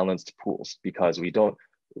lead to balanced pools because we don't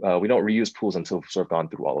reuse pools until we've sort of gone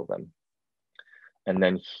through all of them. And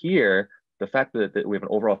then here, the fact that we have an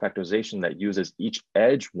overall factorization that uses each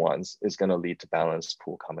edge once is going to lead to balanced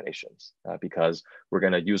pool combinations because we're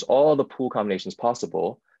going to use all the pool combinations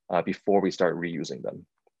possible before we start reusing them.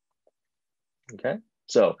 Okay,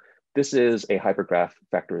 so this is a hypergraph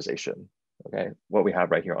factorization. Okay, what we have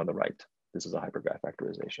right here on the right. This is a hypergraph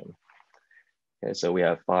factorization. Okay, so we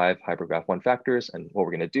have 5 hypergraph 1 factors, and what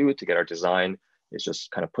we're going to do to get our design is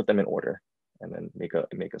just kind of put them in order and then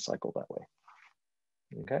make a cycle that way.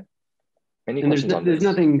 Okay. Any questions on this? There's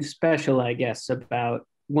nothing special, I guess, about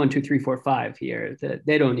 1, 2, 3, 4, 5 here. That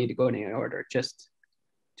they don't need to go in any order. Just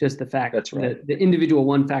the fact That's right. that the individual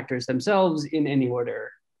 1 factors themselves in any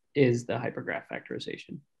order is the hypergraph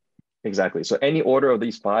factorization. Exactly. So any order of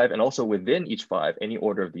these 5, and also within each 5, any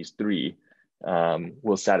order of these 3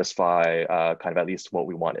 will satisfy kind of at least what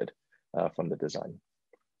we wanted from the design.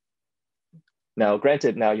 Now,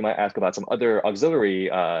 granted, now you might ask about some other auxiliary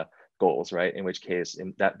goals, right? In which case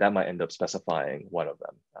that might end up specifying one of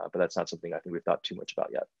them, but that's not something I think we've thought too much about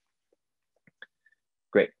yet.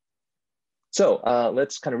 Great. So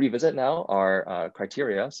let's kind of revisit now our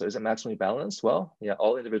criteria. So is it maximally balanced? Well, yeah,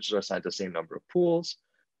 all individuals are assigned the same number of pools.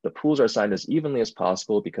 The pools are assigned as evenly as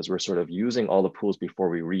possible because we're sort of using all the pools before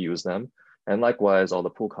we reuse them. And likewise, all the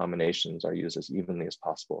pool combinations are used as evenly as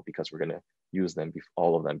possible because we're going to use them,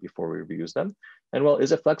 all of them, before we reuse them. And well,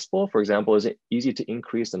 is it flexible? For example, is it easy to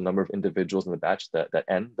increase the number of individuals in the batch that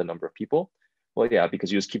n, the number of people? Well, yeah,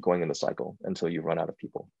 because you just keep going in the cycle until you run out of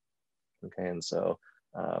people. Okay, and so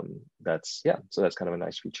that's kind of a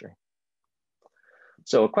nice feature.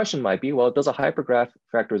 So a question might be, well, does a hypergraph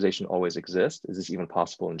factorization always exist? Is this even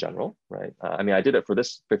possible in general, right? I mean, I did it for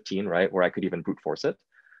this 15, right, where I could even brute force it.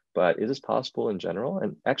 But is this possible in general?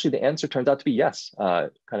 And actually the answer turns out to be yes,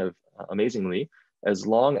 kind of amazingly, as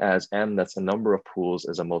long as m, that's the number of pools,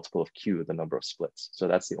 is a multiple of q, the number of splits. So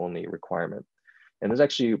that's the only requirement. And this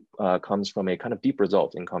actually comes from a kind of deep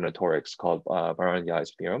result in combinatorics called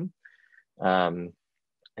Baron-Yai's theorem. And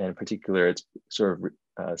in particular, it's sort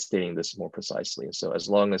of stating this more precisely. So as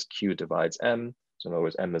long as q divides m, so in other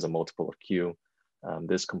words, m is a multiple of q,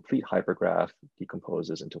 this complete hypergraph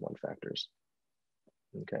decomposes into 1 factors.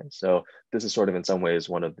 Okay, so this is sort of in some ways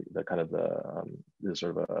one of the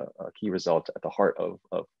sort of a key result at the heart of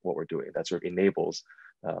what we're doing. That sort of enables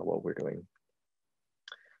what we're doing.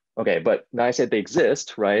 Okay, but now I said they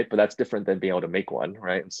exist, right? But that's different than being able to make one,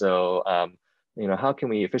 right? And so, how can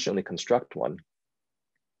we efficiently construct one?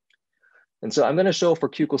 And so I'm going to show for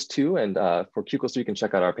q equals 2, and for q equals 3, you can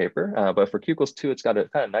check out our paper. But for q equals 2, it's got a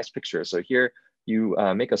kind of nice picture. So here you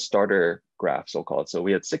make a starter graph, so-called. So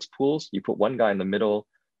we had 6 pools. You put 1 guy in the middle,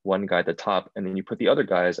 1 guy at the top, and then you put the other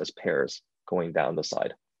guys as pairs going down the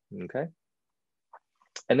side. Okay.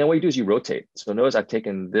 And then what you do is you rotate. So notice I've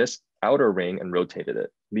taken this outer ring and rotated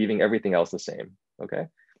it, leaving everything else the same. Okay.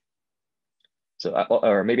 So,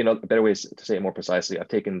 or maybe a better way to say it more precisely, I've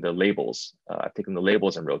taken the labels.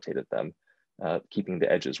 And rotated them, keeping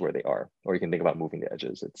the edges where they are. Or you can think about moving the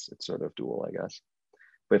edges. It's sort of dual, I guess.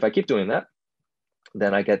 But if I keep doing that,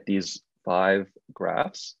 then I get these 5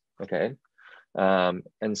 graphs. Okay.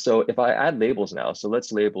 And so if I add labels now, so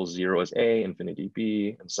let's label 0 as A, infinity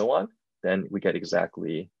B, and so on, then we get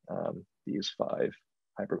exactly these 5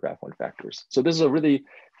 hypergraph 1 factors. So this is a really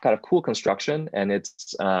kind of cool construction, and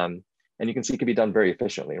it's and you can see it can be done very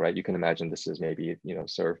efficiently, right? You can imagine this is maybe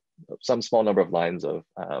sort of some small number of lines of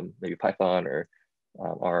maybe Python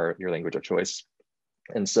or your language of choice,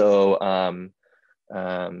 and so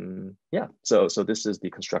yeah. So this is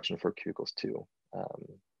the construction for q equals 2.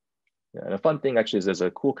 Yeah, and a fun thing actually is there's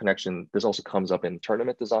a cool connection. This also comes up in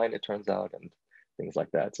tournament design, it turns out, and things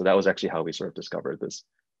like that. So that was actually how we sort of discovered this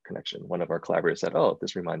connection. One of our collaborators said, oh,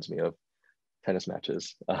 this reminds me of tennis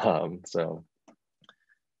matches. So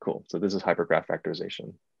cool. So this is hypergraph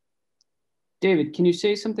factorization. David, can you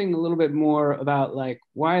say something a little bit more about like,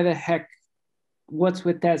 why the heck, what's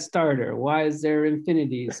with that starter? Why is there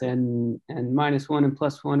infinities and -1 and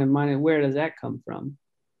 +1 and minus, where does that come from?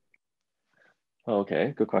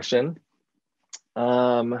 Okay, good question.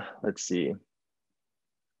 Let's see.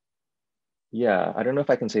 Yeah, I don't know if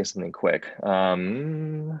I can say something quick.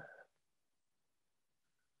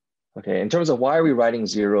 Okay, in terms of why are we writing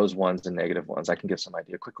zeros, ones, and negative ones, I can give some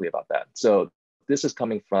idea quickly about that. So this is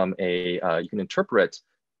coming from you can interpret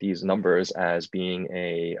these numbers as being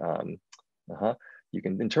you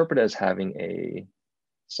can interpret as having a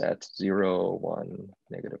set 0, 1,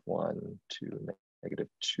 -1, 2,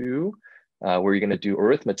 -2, where you're going to do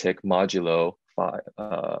arithmetic modulo 5.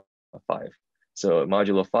 5. So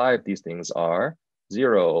modulo 5, these things are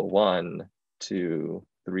 0, 1, 2,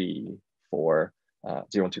 3, 4,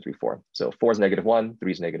 0, 1, 2, 3, 4. So 4 is -1,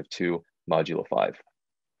 3 is -2, modulo 5.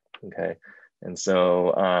 Okay, and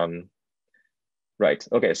so, right,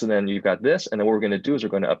 okay, so then you've got this, and then what we're going to do is we're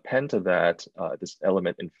going to append to that this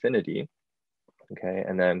element infinity. Okay,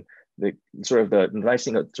 and then the nice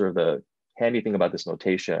thing, sort of the handy thing about this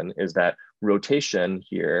notation is that rotation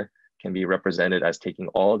here can be represented as taking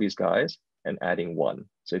all these guys and adding 1.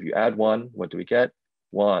 So if you add 1, what do we get?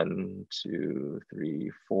 1, 2,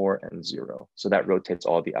 3, 4, and 0. So that rotates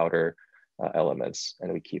all the outer elements,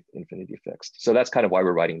 and we keep infinity fixed. So that's kind of why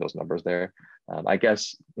we're writing those numbers there. I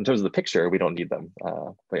guess in terms of the picture, we don't need them.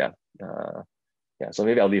 But yeah, yeah. So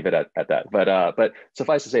maybe I'll leave it at that. But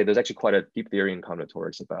suffice to say, there's actually quite a deep theory in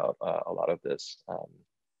combinatorics about a lot of this.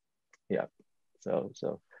 Yeah. So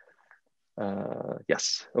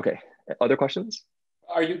yes. Okay. Other questions?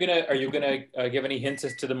 Are you gonna give any hints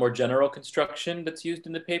as to the more general construction that's used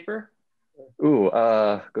in the paper? Ooh,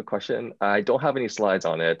 good question. I don't have any slides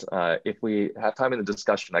on it. If we have time in the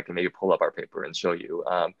discussion, I can maybe pull up our paper and show you.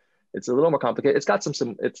 It's a little more complicated. It's got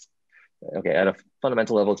it's okay at a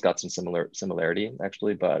fundamental level. It's got some similarity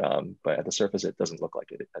actually, but at the surface, it doesn't look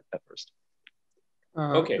like it at first.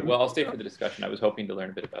 Okay, well, I'll stay for the discussion. I was hoping to learn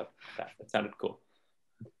a bit about that. That sounded cool.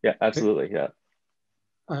 Yeah, absolutely. Yeah.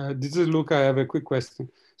 This is Luca. I have a quick question.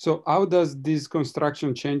 So how does this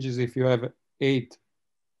construction changes if you have 8?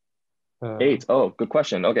 8. Oh, good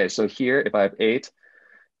question. Okay, so here, if I have 8,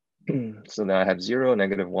 so now I have 0,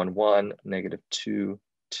 -1, 1, -2,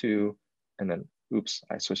 2, and then, oops,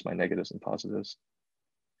 I switched my negatives and positives.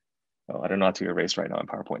 Oh, I don't know how to erase right now in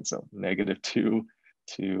PowerPoint. So -2,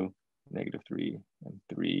 2, -3, and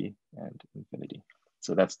 3, and infinity.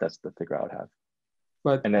 So that's the figure I would have.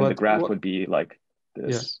 And then the graph would be like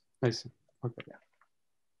this. Yeah, I see. Okay. Yeah.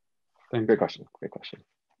 Thank you. Great question. Great question.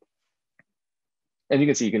 And you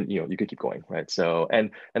can see you can keep going, right? So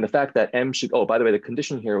and the fact that m should, oh, by the way, the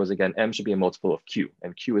condition here was again m should be a multiple of q,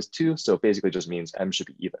 and q is 2, so basically just means m should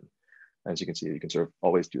be even. As you can see, you can sort of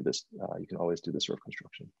always do this. You can always do this sort of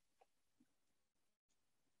construction.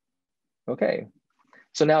 Okay,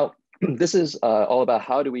 so now this is all about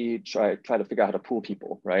how do we try to figure out how to pool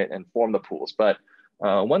people, right, and form the pools. But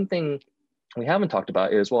one thing we haven't talked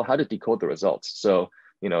about is, well, how to decode the results. So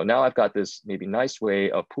now I've got this maybe nice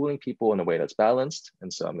way of pooling people in a way that's balanced.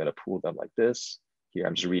 And so I'm going to pool them like this. Here,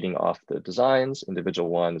 I'm just reading off the designs. Individual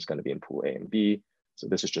 1 is going to be in pool A and B. So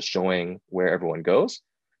this is just showing where everyone goes.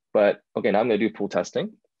 But okay, now I'm going to do pool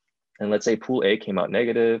testing. And let's say pool A came out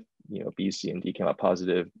negative, B, C, and D came out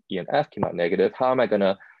positive, E and F came out negative. How am I going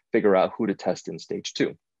to figure out who to test in stage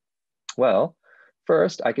 2? Well,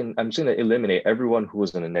 first, I'm just going to eliminate everyone who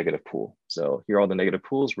was in a negative pool. So here are all the negative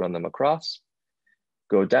pools, run them across.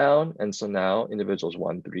 Go down, and so now individuals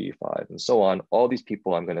 1, 3, 5, and so on, all these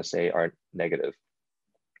people I'm going to say are negative.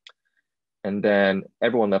 And then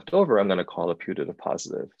everyone left over, I'm going to call a putative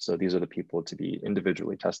positive. So these are the people to be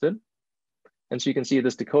individually tested. And so you can see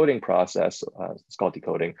this decoding process, it's called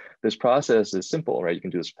decoding. This process is simple, right? You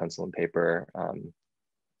can do this with pencil and paper,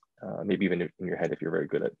 maybe even in your head if you're very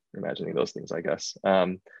good at imagining those things, I guess.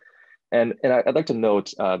 And I'd like to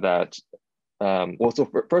note that well, so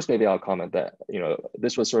first, maybe I'll comment that,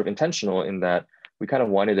 this was sort of intentional in that we kind of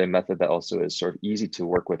wanted a method that also is sort of easy to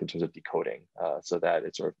work with in terms of decoding, so that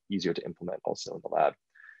it's sort of easier to implement also in the lab.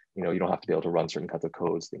 You don't have to be able to run certain kinds of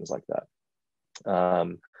codes, things like that.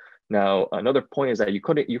 Now, another point is that you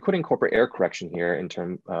could incorporate error correction here in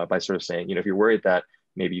by sort of saying, if you're worried that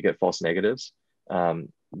maybe you get false negatives,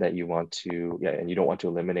 that you want to, and you don't want to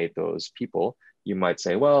eliminate those people, you might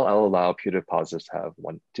say, well, I'll allow putative positives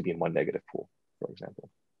to be in one negative pool, for example.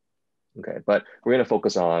 Okay, but we're going to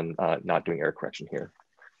focus on not doing error correction here.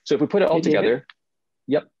 So if we put it all together,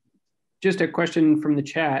 yep. Just a question from the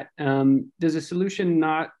chat. Does a solution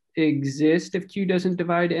not exist if Q doesn't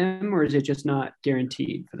divide M, or is it just not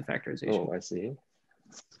guaranteed for the factorization? Oh, I see.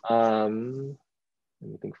 Let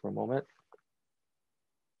me think for a moment.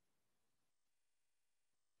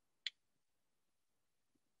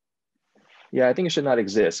 Yeah, I think it should not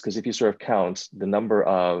exist, because if you sort of count the number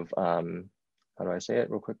of, how do I say it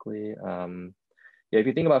real quickly? Yeah, if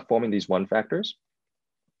you think about forming these 1 factors,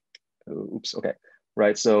 oops, okay,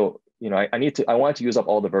 right? So, I want to use up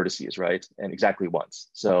all the vertices, right? And exactly once.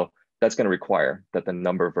 So that's going to require that the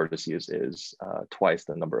number of vertices is twice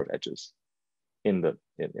the number of edges in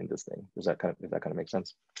this thing. Does that kind of make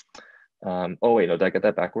sense? Oh wait, no, did I get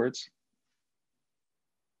that backwards?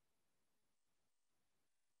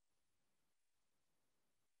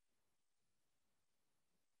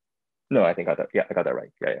 No, I think I got that. Yeah, I got that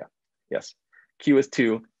right. Yeah. Yes. Q is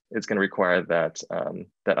 2. It's going to require that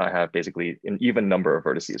that I have basically an even number of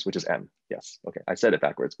vertices, which is m. Yes. Okay. I said it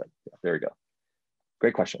backwards, but yeah, there we go.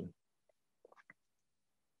 Great question.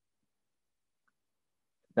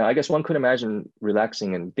 Now, I guess one could imagine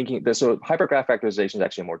relaxing and thinking this. So hypergraph factorization is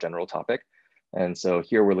actually a more general topic. And so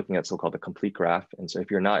here we're looking at so-called the complete graph. And so if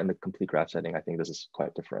you're not in the complete graph setting, I think this is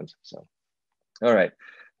quite different. So, all right,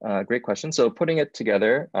 great question. So putting it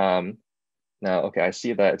together, now, okay, I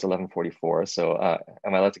see that it's 11:44. So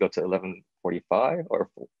am I allowed to go to 11:45 or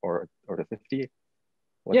to 50?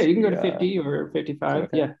 Yeah, you can go to 50 or 55.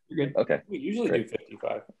 Okay? Yeah, you're good. Okay. We usually do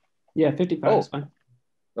 55. Yeah, 55 is fine.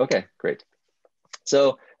 Okay, great.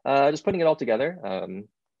 So just putting it all together,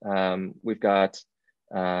 we've got,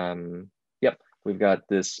 we've got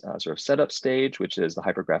this sort of setup stage, which is the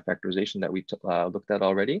hypergraph factorization that we looked at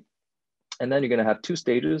already. And then you're going to have 2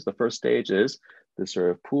 stages. The first stage is the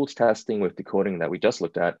sort of pooled testing with decoding that we just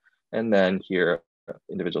looked at. And then here,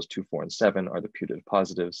 individuals 2, 4, and 7 are the putative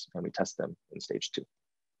positives, and we test them in stage 2.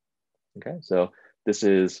 Okay, so this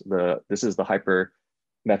is the hyper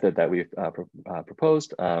method that we've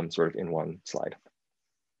proposed sort of in one slide.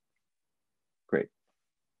 Great.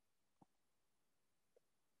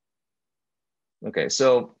 Okay,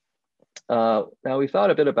 so now we thought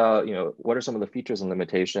a bit about, what are some of the features and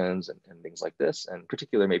limitations and things like this, and in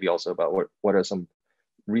particular maybe also about what are some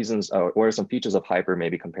reasons, or what are some features of hyper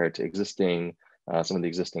maybe compared to existing, some of the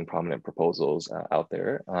existing prominent proposals out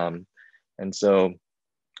there. And so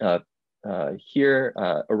here,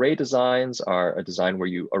 array designs are a design where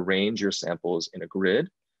you arrange your samples in a grid,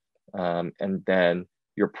 and then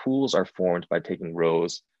your pools are formed by taking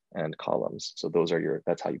rows and columns. So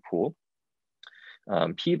that's how you pool.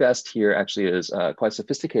 P-best here actually is quite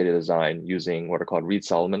sophisticated design using what are called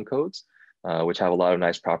Reed-Solomon codes, which have a lot of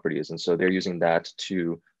nice properties. And so they're using that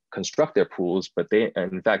to construct their pools, but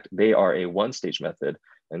in fact, they are a one-stage method.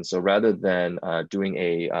 And so rather than doing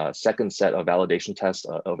a second set of validation tests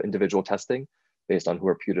of individual testing based on who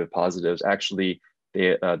are putative positives, actually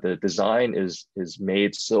the design is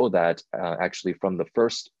made so that actually from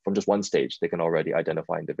just one stage, they can already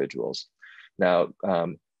identify individuals. Now,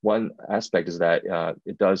 one aspect is that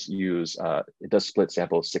it does split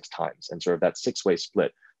samples 6 times, and sort of that 6-way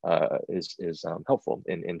split is helpful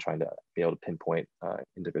in trying to be able to pinpoint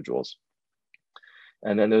individuals.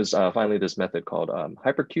 And then there's finally this method called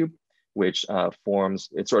hypercube, which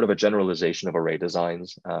it's sort of a generalization of array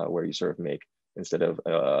designs, where you sort of make, instead of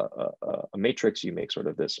a matrix, you make sort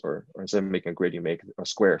of this, or instead of making a grid, you make a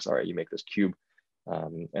square. Sorry, you make this cube,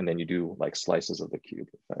 and then you do like slices of the cube,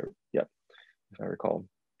 if I recall.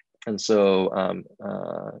 And so,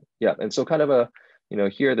 and so kind of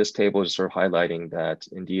here, this table is sort of highlighting that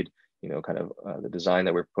indeed, kind of the design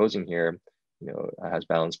that we're proposing here, has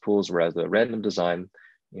balanced pools, whereas the random design,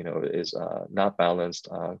 is not balanced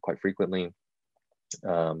quite frequently.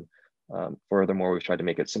 Furthermore, we've tried to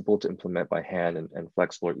make it simple to implement by hand and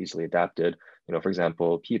flexible or easily adapted. For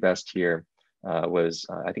example, P-best here was,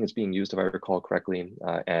 I think it's being used, if I recall correctly,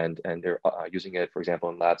 and they're using it, for example,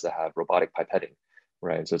 in labs that have robotic pipetting.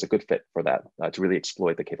 Right, so it's a good fit for that, to really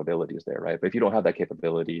exploit the capabilities there, right? But if you don't have that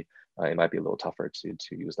capability, it might be a little tougher to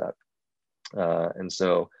use that. And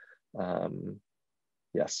so,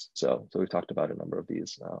 yes, so we've talked about a number of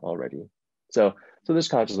these already. So this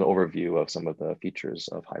kind of just an overview of some of the features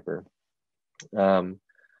of Hyper.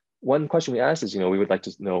 One question we asked is, we would like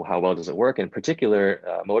to know how well does it work, in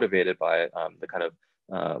particular, motivated by the kind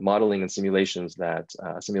of modeling and simulations that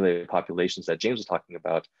simulated populations that James was talking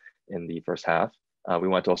about in the first half. We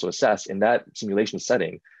want to also assess in that simulation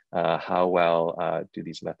setting, how well do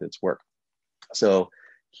these methods work. So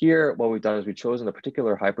here, what we've done is we've chosen a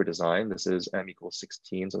particular hyper design. This is m equals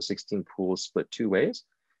 16, so 16 pools split 2 ways.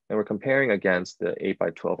 And we're comparing against the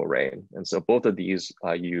 8x12 array. And so both of these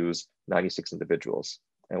use 96 individuals.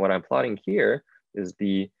 And what I'm plotting here is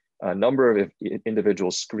the number of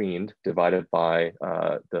individuals screened divided by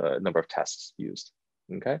the number of tests used,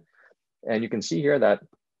 okay? And you can see here that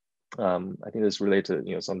I think this is related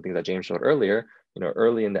to something that James showed earlier.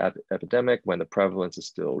 Early in the epidemic, when the prevalence is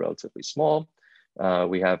still relatively small,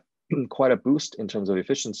 we have quite a boost in terms of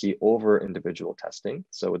efficiency over individual testing.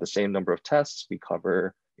 So with the same number of tests, we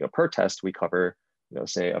cover, per test, we cover,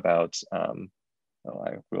 say about,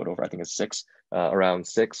 I wrote over, I think it's 6, around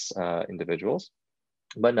 6 individuals.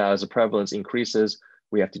 But now as the prevalence increases,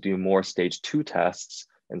 we have to do more stage 2 tests,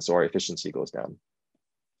 and so our efficiency goes down.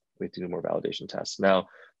 We have to do more validation tests. Now,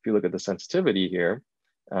 if you look at the sensitivity here,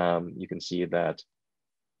 you can see that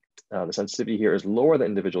the sensitivity here is lower than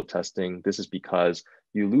individual testing. This is because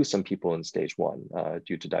you lose some people in stage 1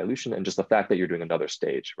 due to dilution and just the fact that you're doing another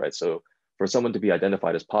stage, right? So for someone to be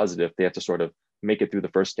identified as positive, they have to sort of make it through the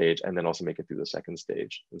first stage and then also make it through the second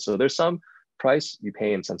stage. And so there's some price you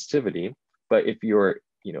pay in sensitivity, but if your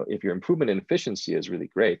improvement in efficiency is really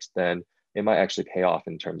great, then it might actually pay off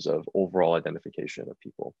in terms of overall identification of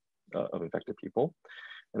people, of infected people.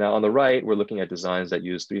 And now on the right, we're looking at designs that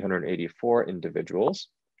use 384 individuals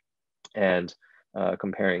and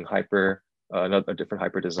comparing a different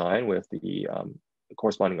hyper design with the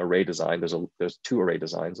corresponding array design. There's 2 array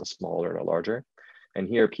designs, a smaller and a larger. And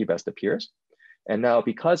here p-best appears. And now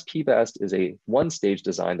because p-best is a 1-stage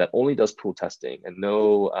design that only does pool testing and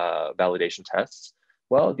no validation tests,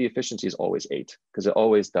 well, the efficiency is always 8 because it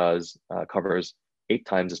always covers 8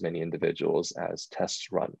 times as many individuals as tests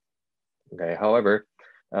run. Okay. However,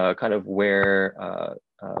 kind of where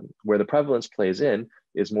the prevalence plays in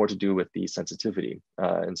is more to do with the sensitivity.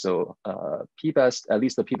 And so p-best, at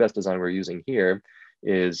least the p-best design we're using here,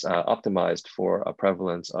 is optimized for a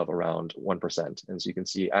prevalence of around 1%. And so you can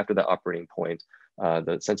see after that operating point,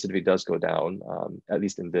 the sensitivity does go down, at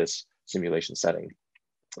least in this simulation setting.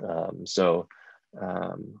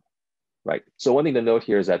 Right. So one thing to note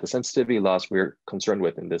here is that the sensitivity loss we're concerned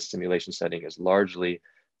with in this simulation setting is largely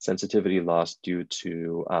sensitivity loss due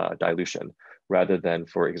to dilution, rather than,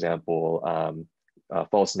 for example,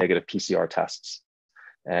 false negative PCR tests.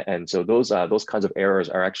 And so those kinds of errors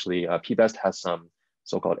are actually, p-best has some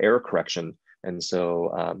so-called error correction. And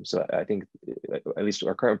so, so I think, at least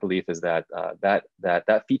our current belief is that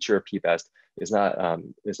that feature of p-best is not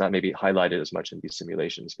maybe highlighted as much in these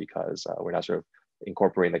simulations because we're not sort of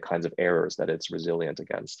incorporating the kinds of errors that it's resilient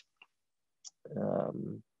against.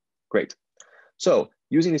 Great. So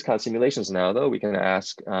using these kinds of simulations now, though, we can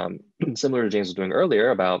ask, similar to James was doing earlier,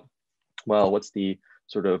 about, well, what's the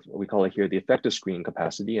sort of, we call it here the effective screen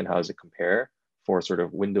capacity, and how does it compare for sort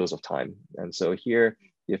of windows of time? And so here,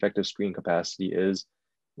 the effective screen capacity is,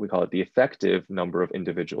 we call it the effective number of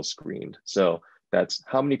individuals screened. So that's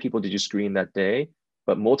how many people did you screen that day,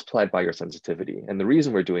 but multiplied by your sensitivity. And the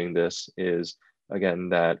reason we're doing this is, again,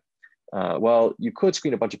 that, well, you could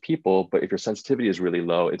screen a bunch of people, but if your sensitivity is really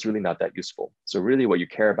low, it's really not that useful. So really what you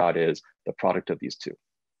care about is the product of these two.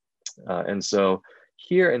 And so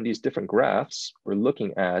here in these different graphs, we're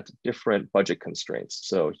looking at different budget constraints.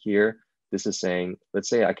 So here, this is saying, let's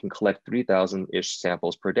say I can collect 3,000-ish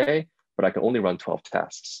samples per day, but I can only run 12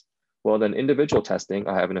 tests. Well, then individual testing,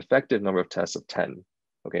 I have an effective number of tests of 10.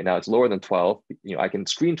 Okay, now it's lower than 12. I can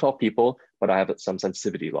screen 12 people, but I have some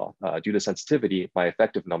sensitivity law. Due to sensitivity, my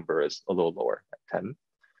effective number is a little lower at 10.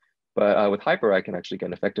 But with Hyper, I can actually get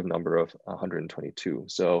an effective number of 122.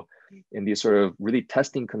 So in these sort of really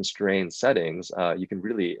testing constrained settings, you can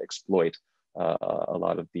really exploit a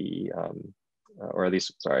lot of the, or at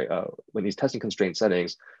least, sorry, when these testing constrained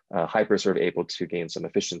settings, Hyper is sort of able to gain some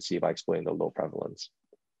efficiency by exploiting the low prevalence.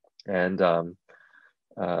 And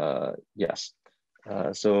yes,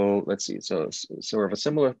 so let's see. So we have a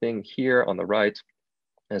similar thing here on the right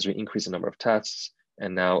as we increase the number of tests.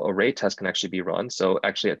 And now array tests can actually be run. So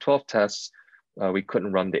actually at 12 tests, we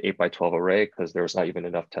couldn't run the 8x12 array because there was not even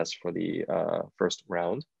enough tests for the first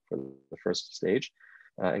round, for the first stage.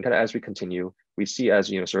 And kind of as we continue, we see as,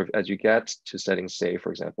 sort of as you get to settings, say, for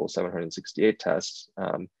example, 768 tests,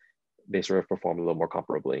 they sort of perform a little more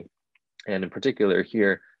comparably. And in particular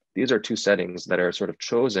here, these are two settings that are sort of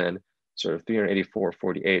chosen, sort of 384,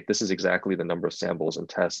 48. This is exactly the number of samples and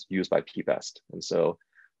tests used by p-best. And so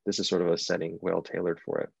this is sort of a setting well tailored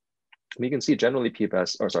for it. And you can see generally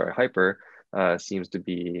p-best, or sorry, Hyper seems to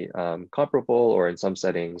be comparable, or in some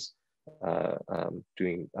settings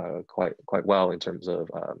doing quite well in terms of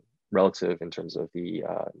relative in terms of the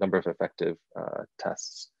number of effective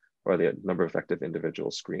tests, or the number of effective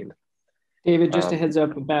individuals screened. David, just a heads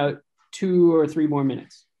up, about 2 or 3 more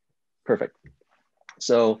minutes. Perfect.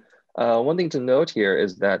 So one thing to note here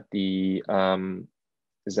is that here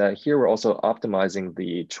we're also optimizing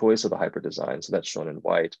the choice of the Hyper design. So that's shown in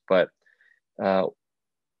white. But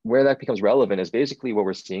where that becomes relevant is basically what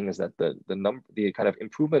we're seeing is that the kind of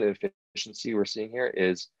improvement in efficiency we're seeing here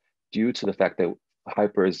is due to the fact that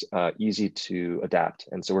Hyper is easy to adapt.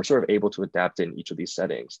 And so we're sort of able to adapt in each of these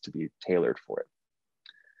settings to be tailored for it.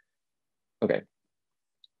 Okay.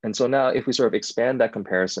 And so now if we sort of expand that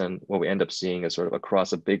comparison, what we end up seeing is sort of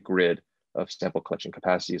across a big grid of sample collection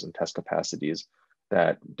capacities and test capacities,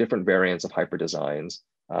 that different variants of Hyper designs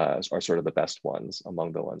are sort of the best ones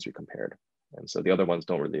among the ones we compared. And so the other ones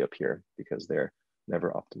don't really appear because they're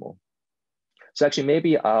never optimal. So actually,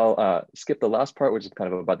 maybe I'll skip the last part, which is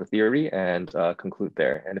kind of about the theory, and conclude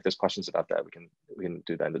there. And if there's questions about that, we can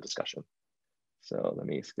do that in the discussion. So let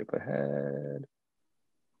me skip ahead.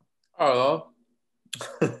 Oh.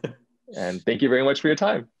 And thank you very much for your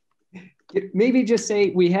time. Maybe just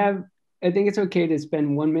say I think it's okay to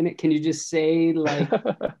spend 1 minute. Can you just say like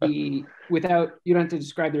without, you don't have to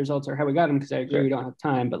describe the results or how we got them, because I agree we don't have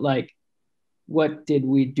time, but like, what did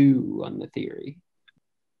we do on the theory?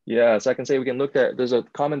 Yeah, so I can say we can look at, there's a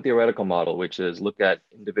common theoretical model, which is look at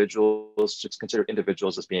individuals, just consider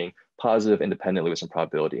individuals as being positive independently with some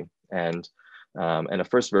probability. And a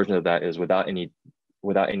first version of that is without any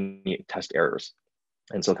test errors.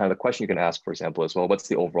 And so kind of the question you can ask, for example, is, well, what's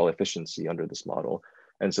the overall efficiency under this model?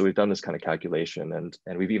 And so we've done this kind of calculation,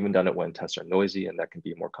 and we've even done it when tests are noisy, and that can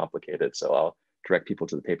be more complicated. So I'll direct people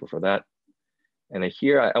to the paper for that. And then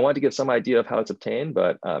here, I wanted to give some idea of how it's obtained,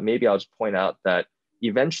 but maybe I'll just point out that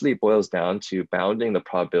eventually it boils down to bounding the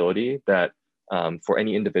probability that for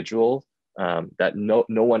any individual, that no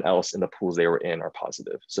one else in the pools they were in are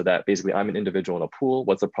positive. So that basically I'm an individual in a pool,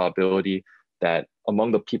 what's the probability that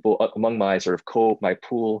among the people, among my sort of my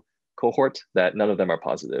pool cohort, that none of them are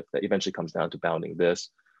positive? That eventually comes down to bounding this.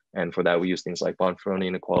 And for that, we use things like Bonferroni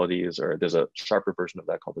inequalities, or there's a sharper version of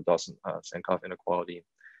that called the Dawson-Sankoff inequality.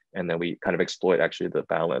 And then we kind of exploit actually the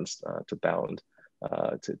balance to bound,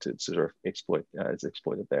 to sort of exploit, it's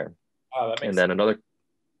exploited there. Oh, and then another,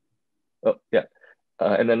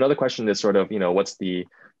 and then another question is sort of, what's the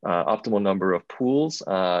optimal number of pools?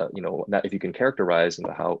 That if you can characterize,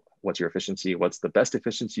 what's your efficiency? What's the best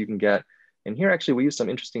efficiency you can get? And here actually we use some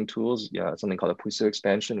interesting tools, something called a Puiseux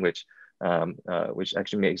expansion, which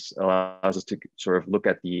actually allows us to sort of look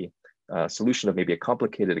at the solution of maybe a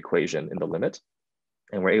complicated equation in the limit.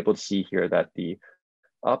 And we're able to see here that the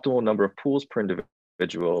optimal number of pools per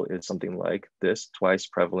individual is something like this, twice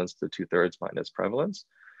prevalence to 2/3 minus prevalence.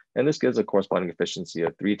 And this gives a corresponding efficiency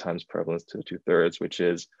of 3 times prevalence to 2/3, which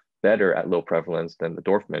is better at low prevalence than the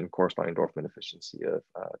corresponding Dorfman efficiency of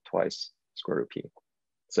twice square root p.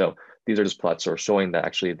 So these are just plots sort of showing that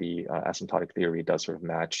actually the asymptotic theory does sort of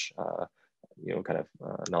match, kind of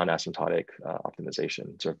non-asymptotic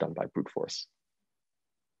optimization sort of done by brute force.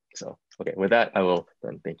 So, okay, with that, I will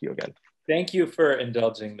then thank you again. Thank you for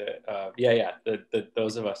indulging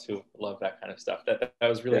those of us who love that kind of stuff. That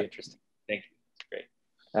was really interesting. Thank you. It's great.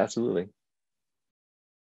 Absolutely.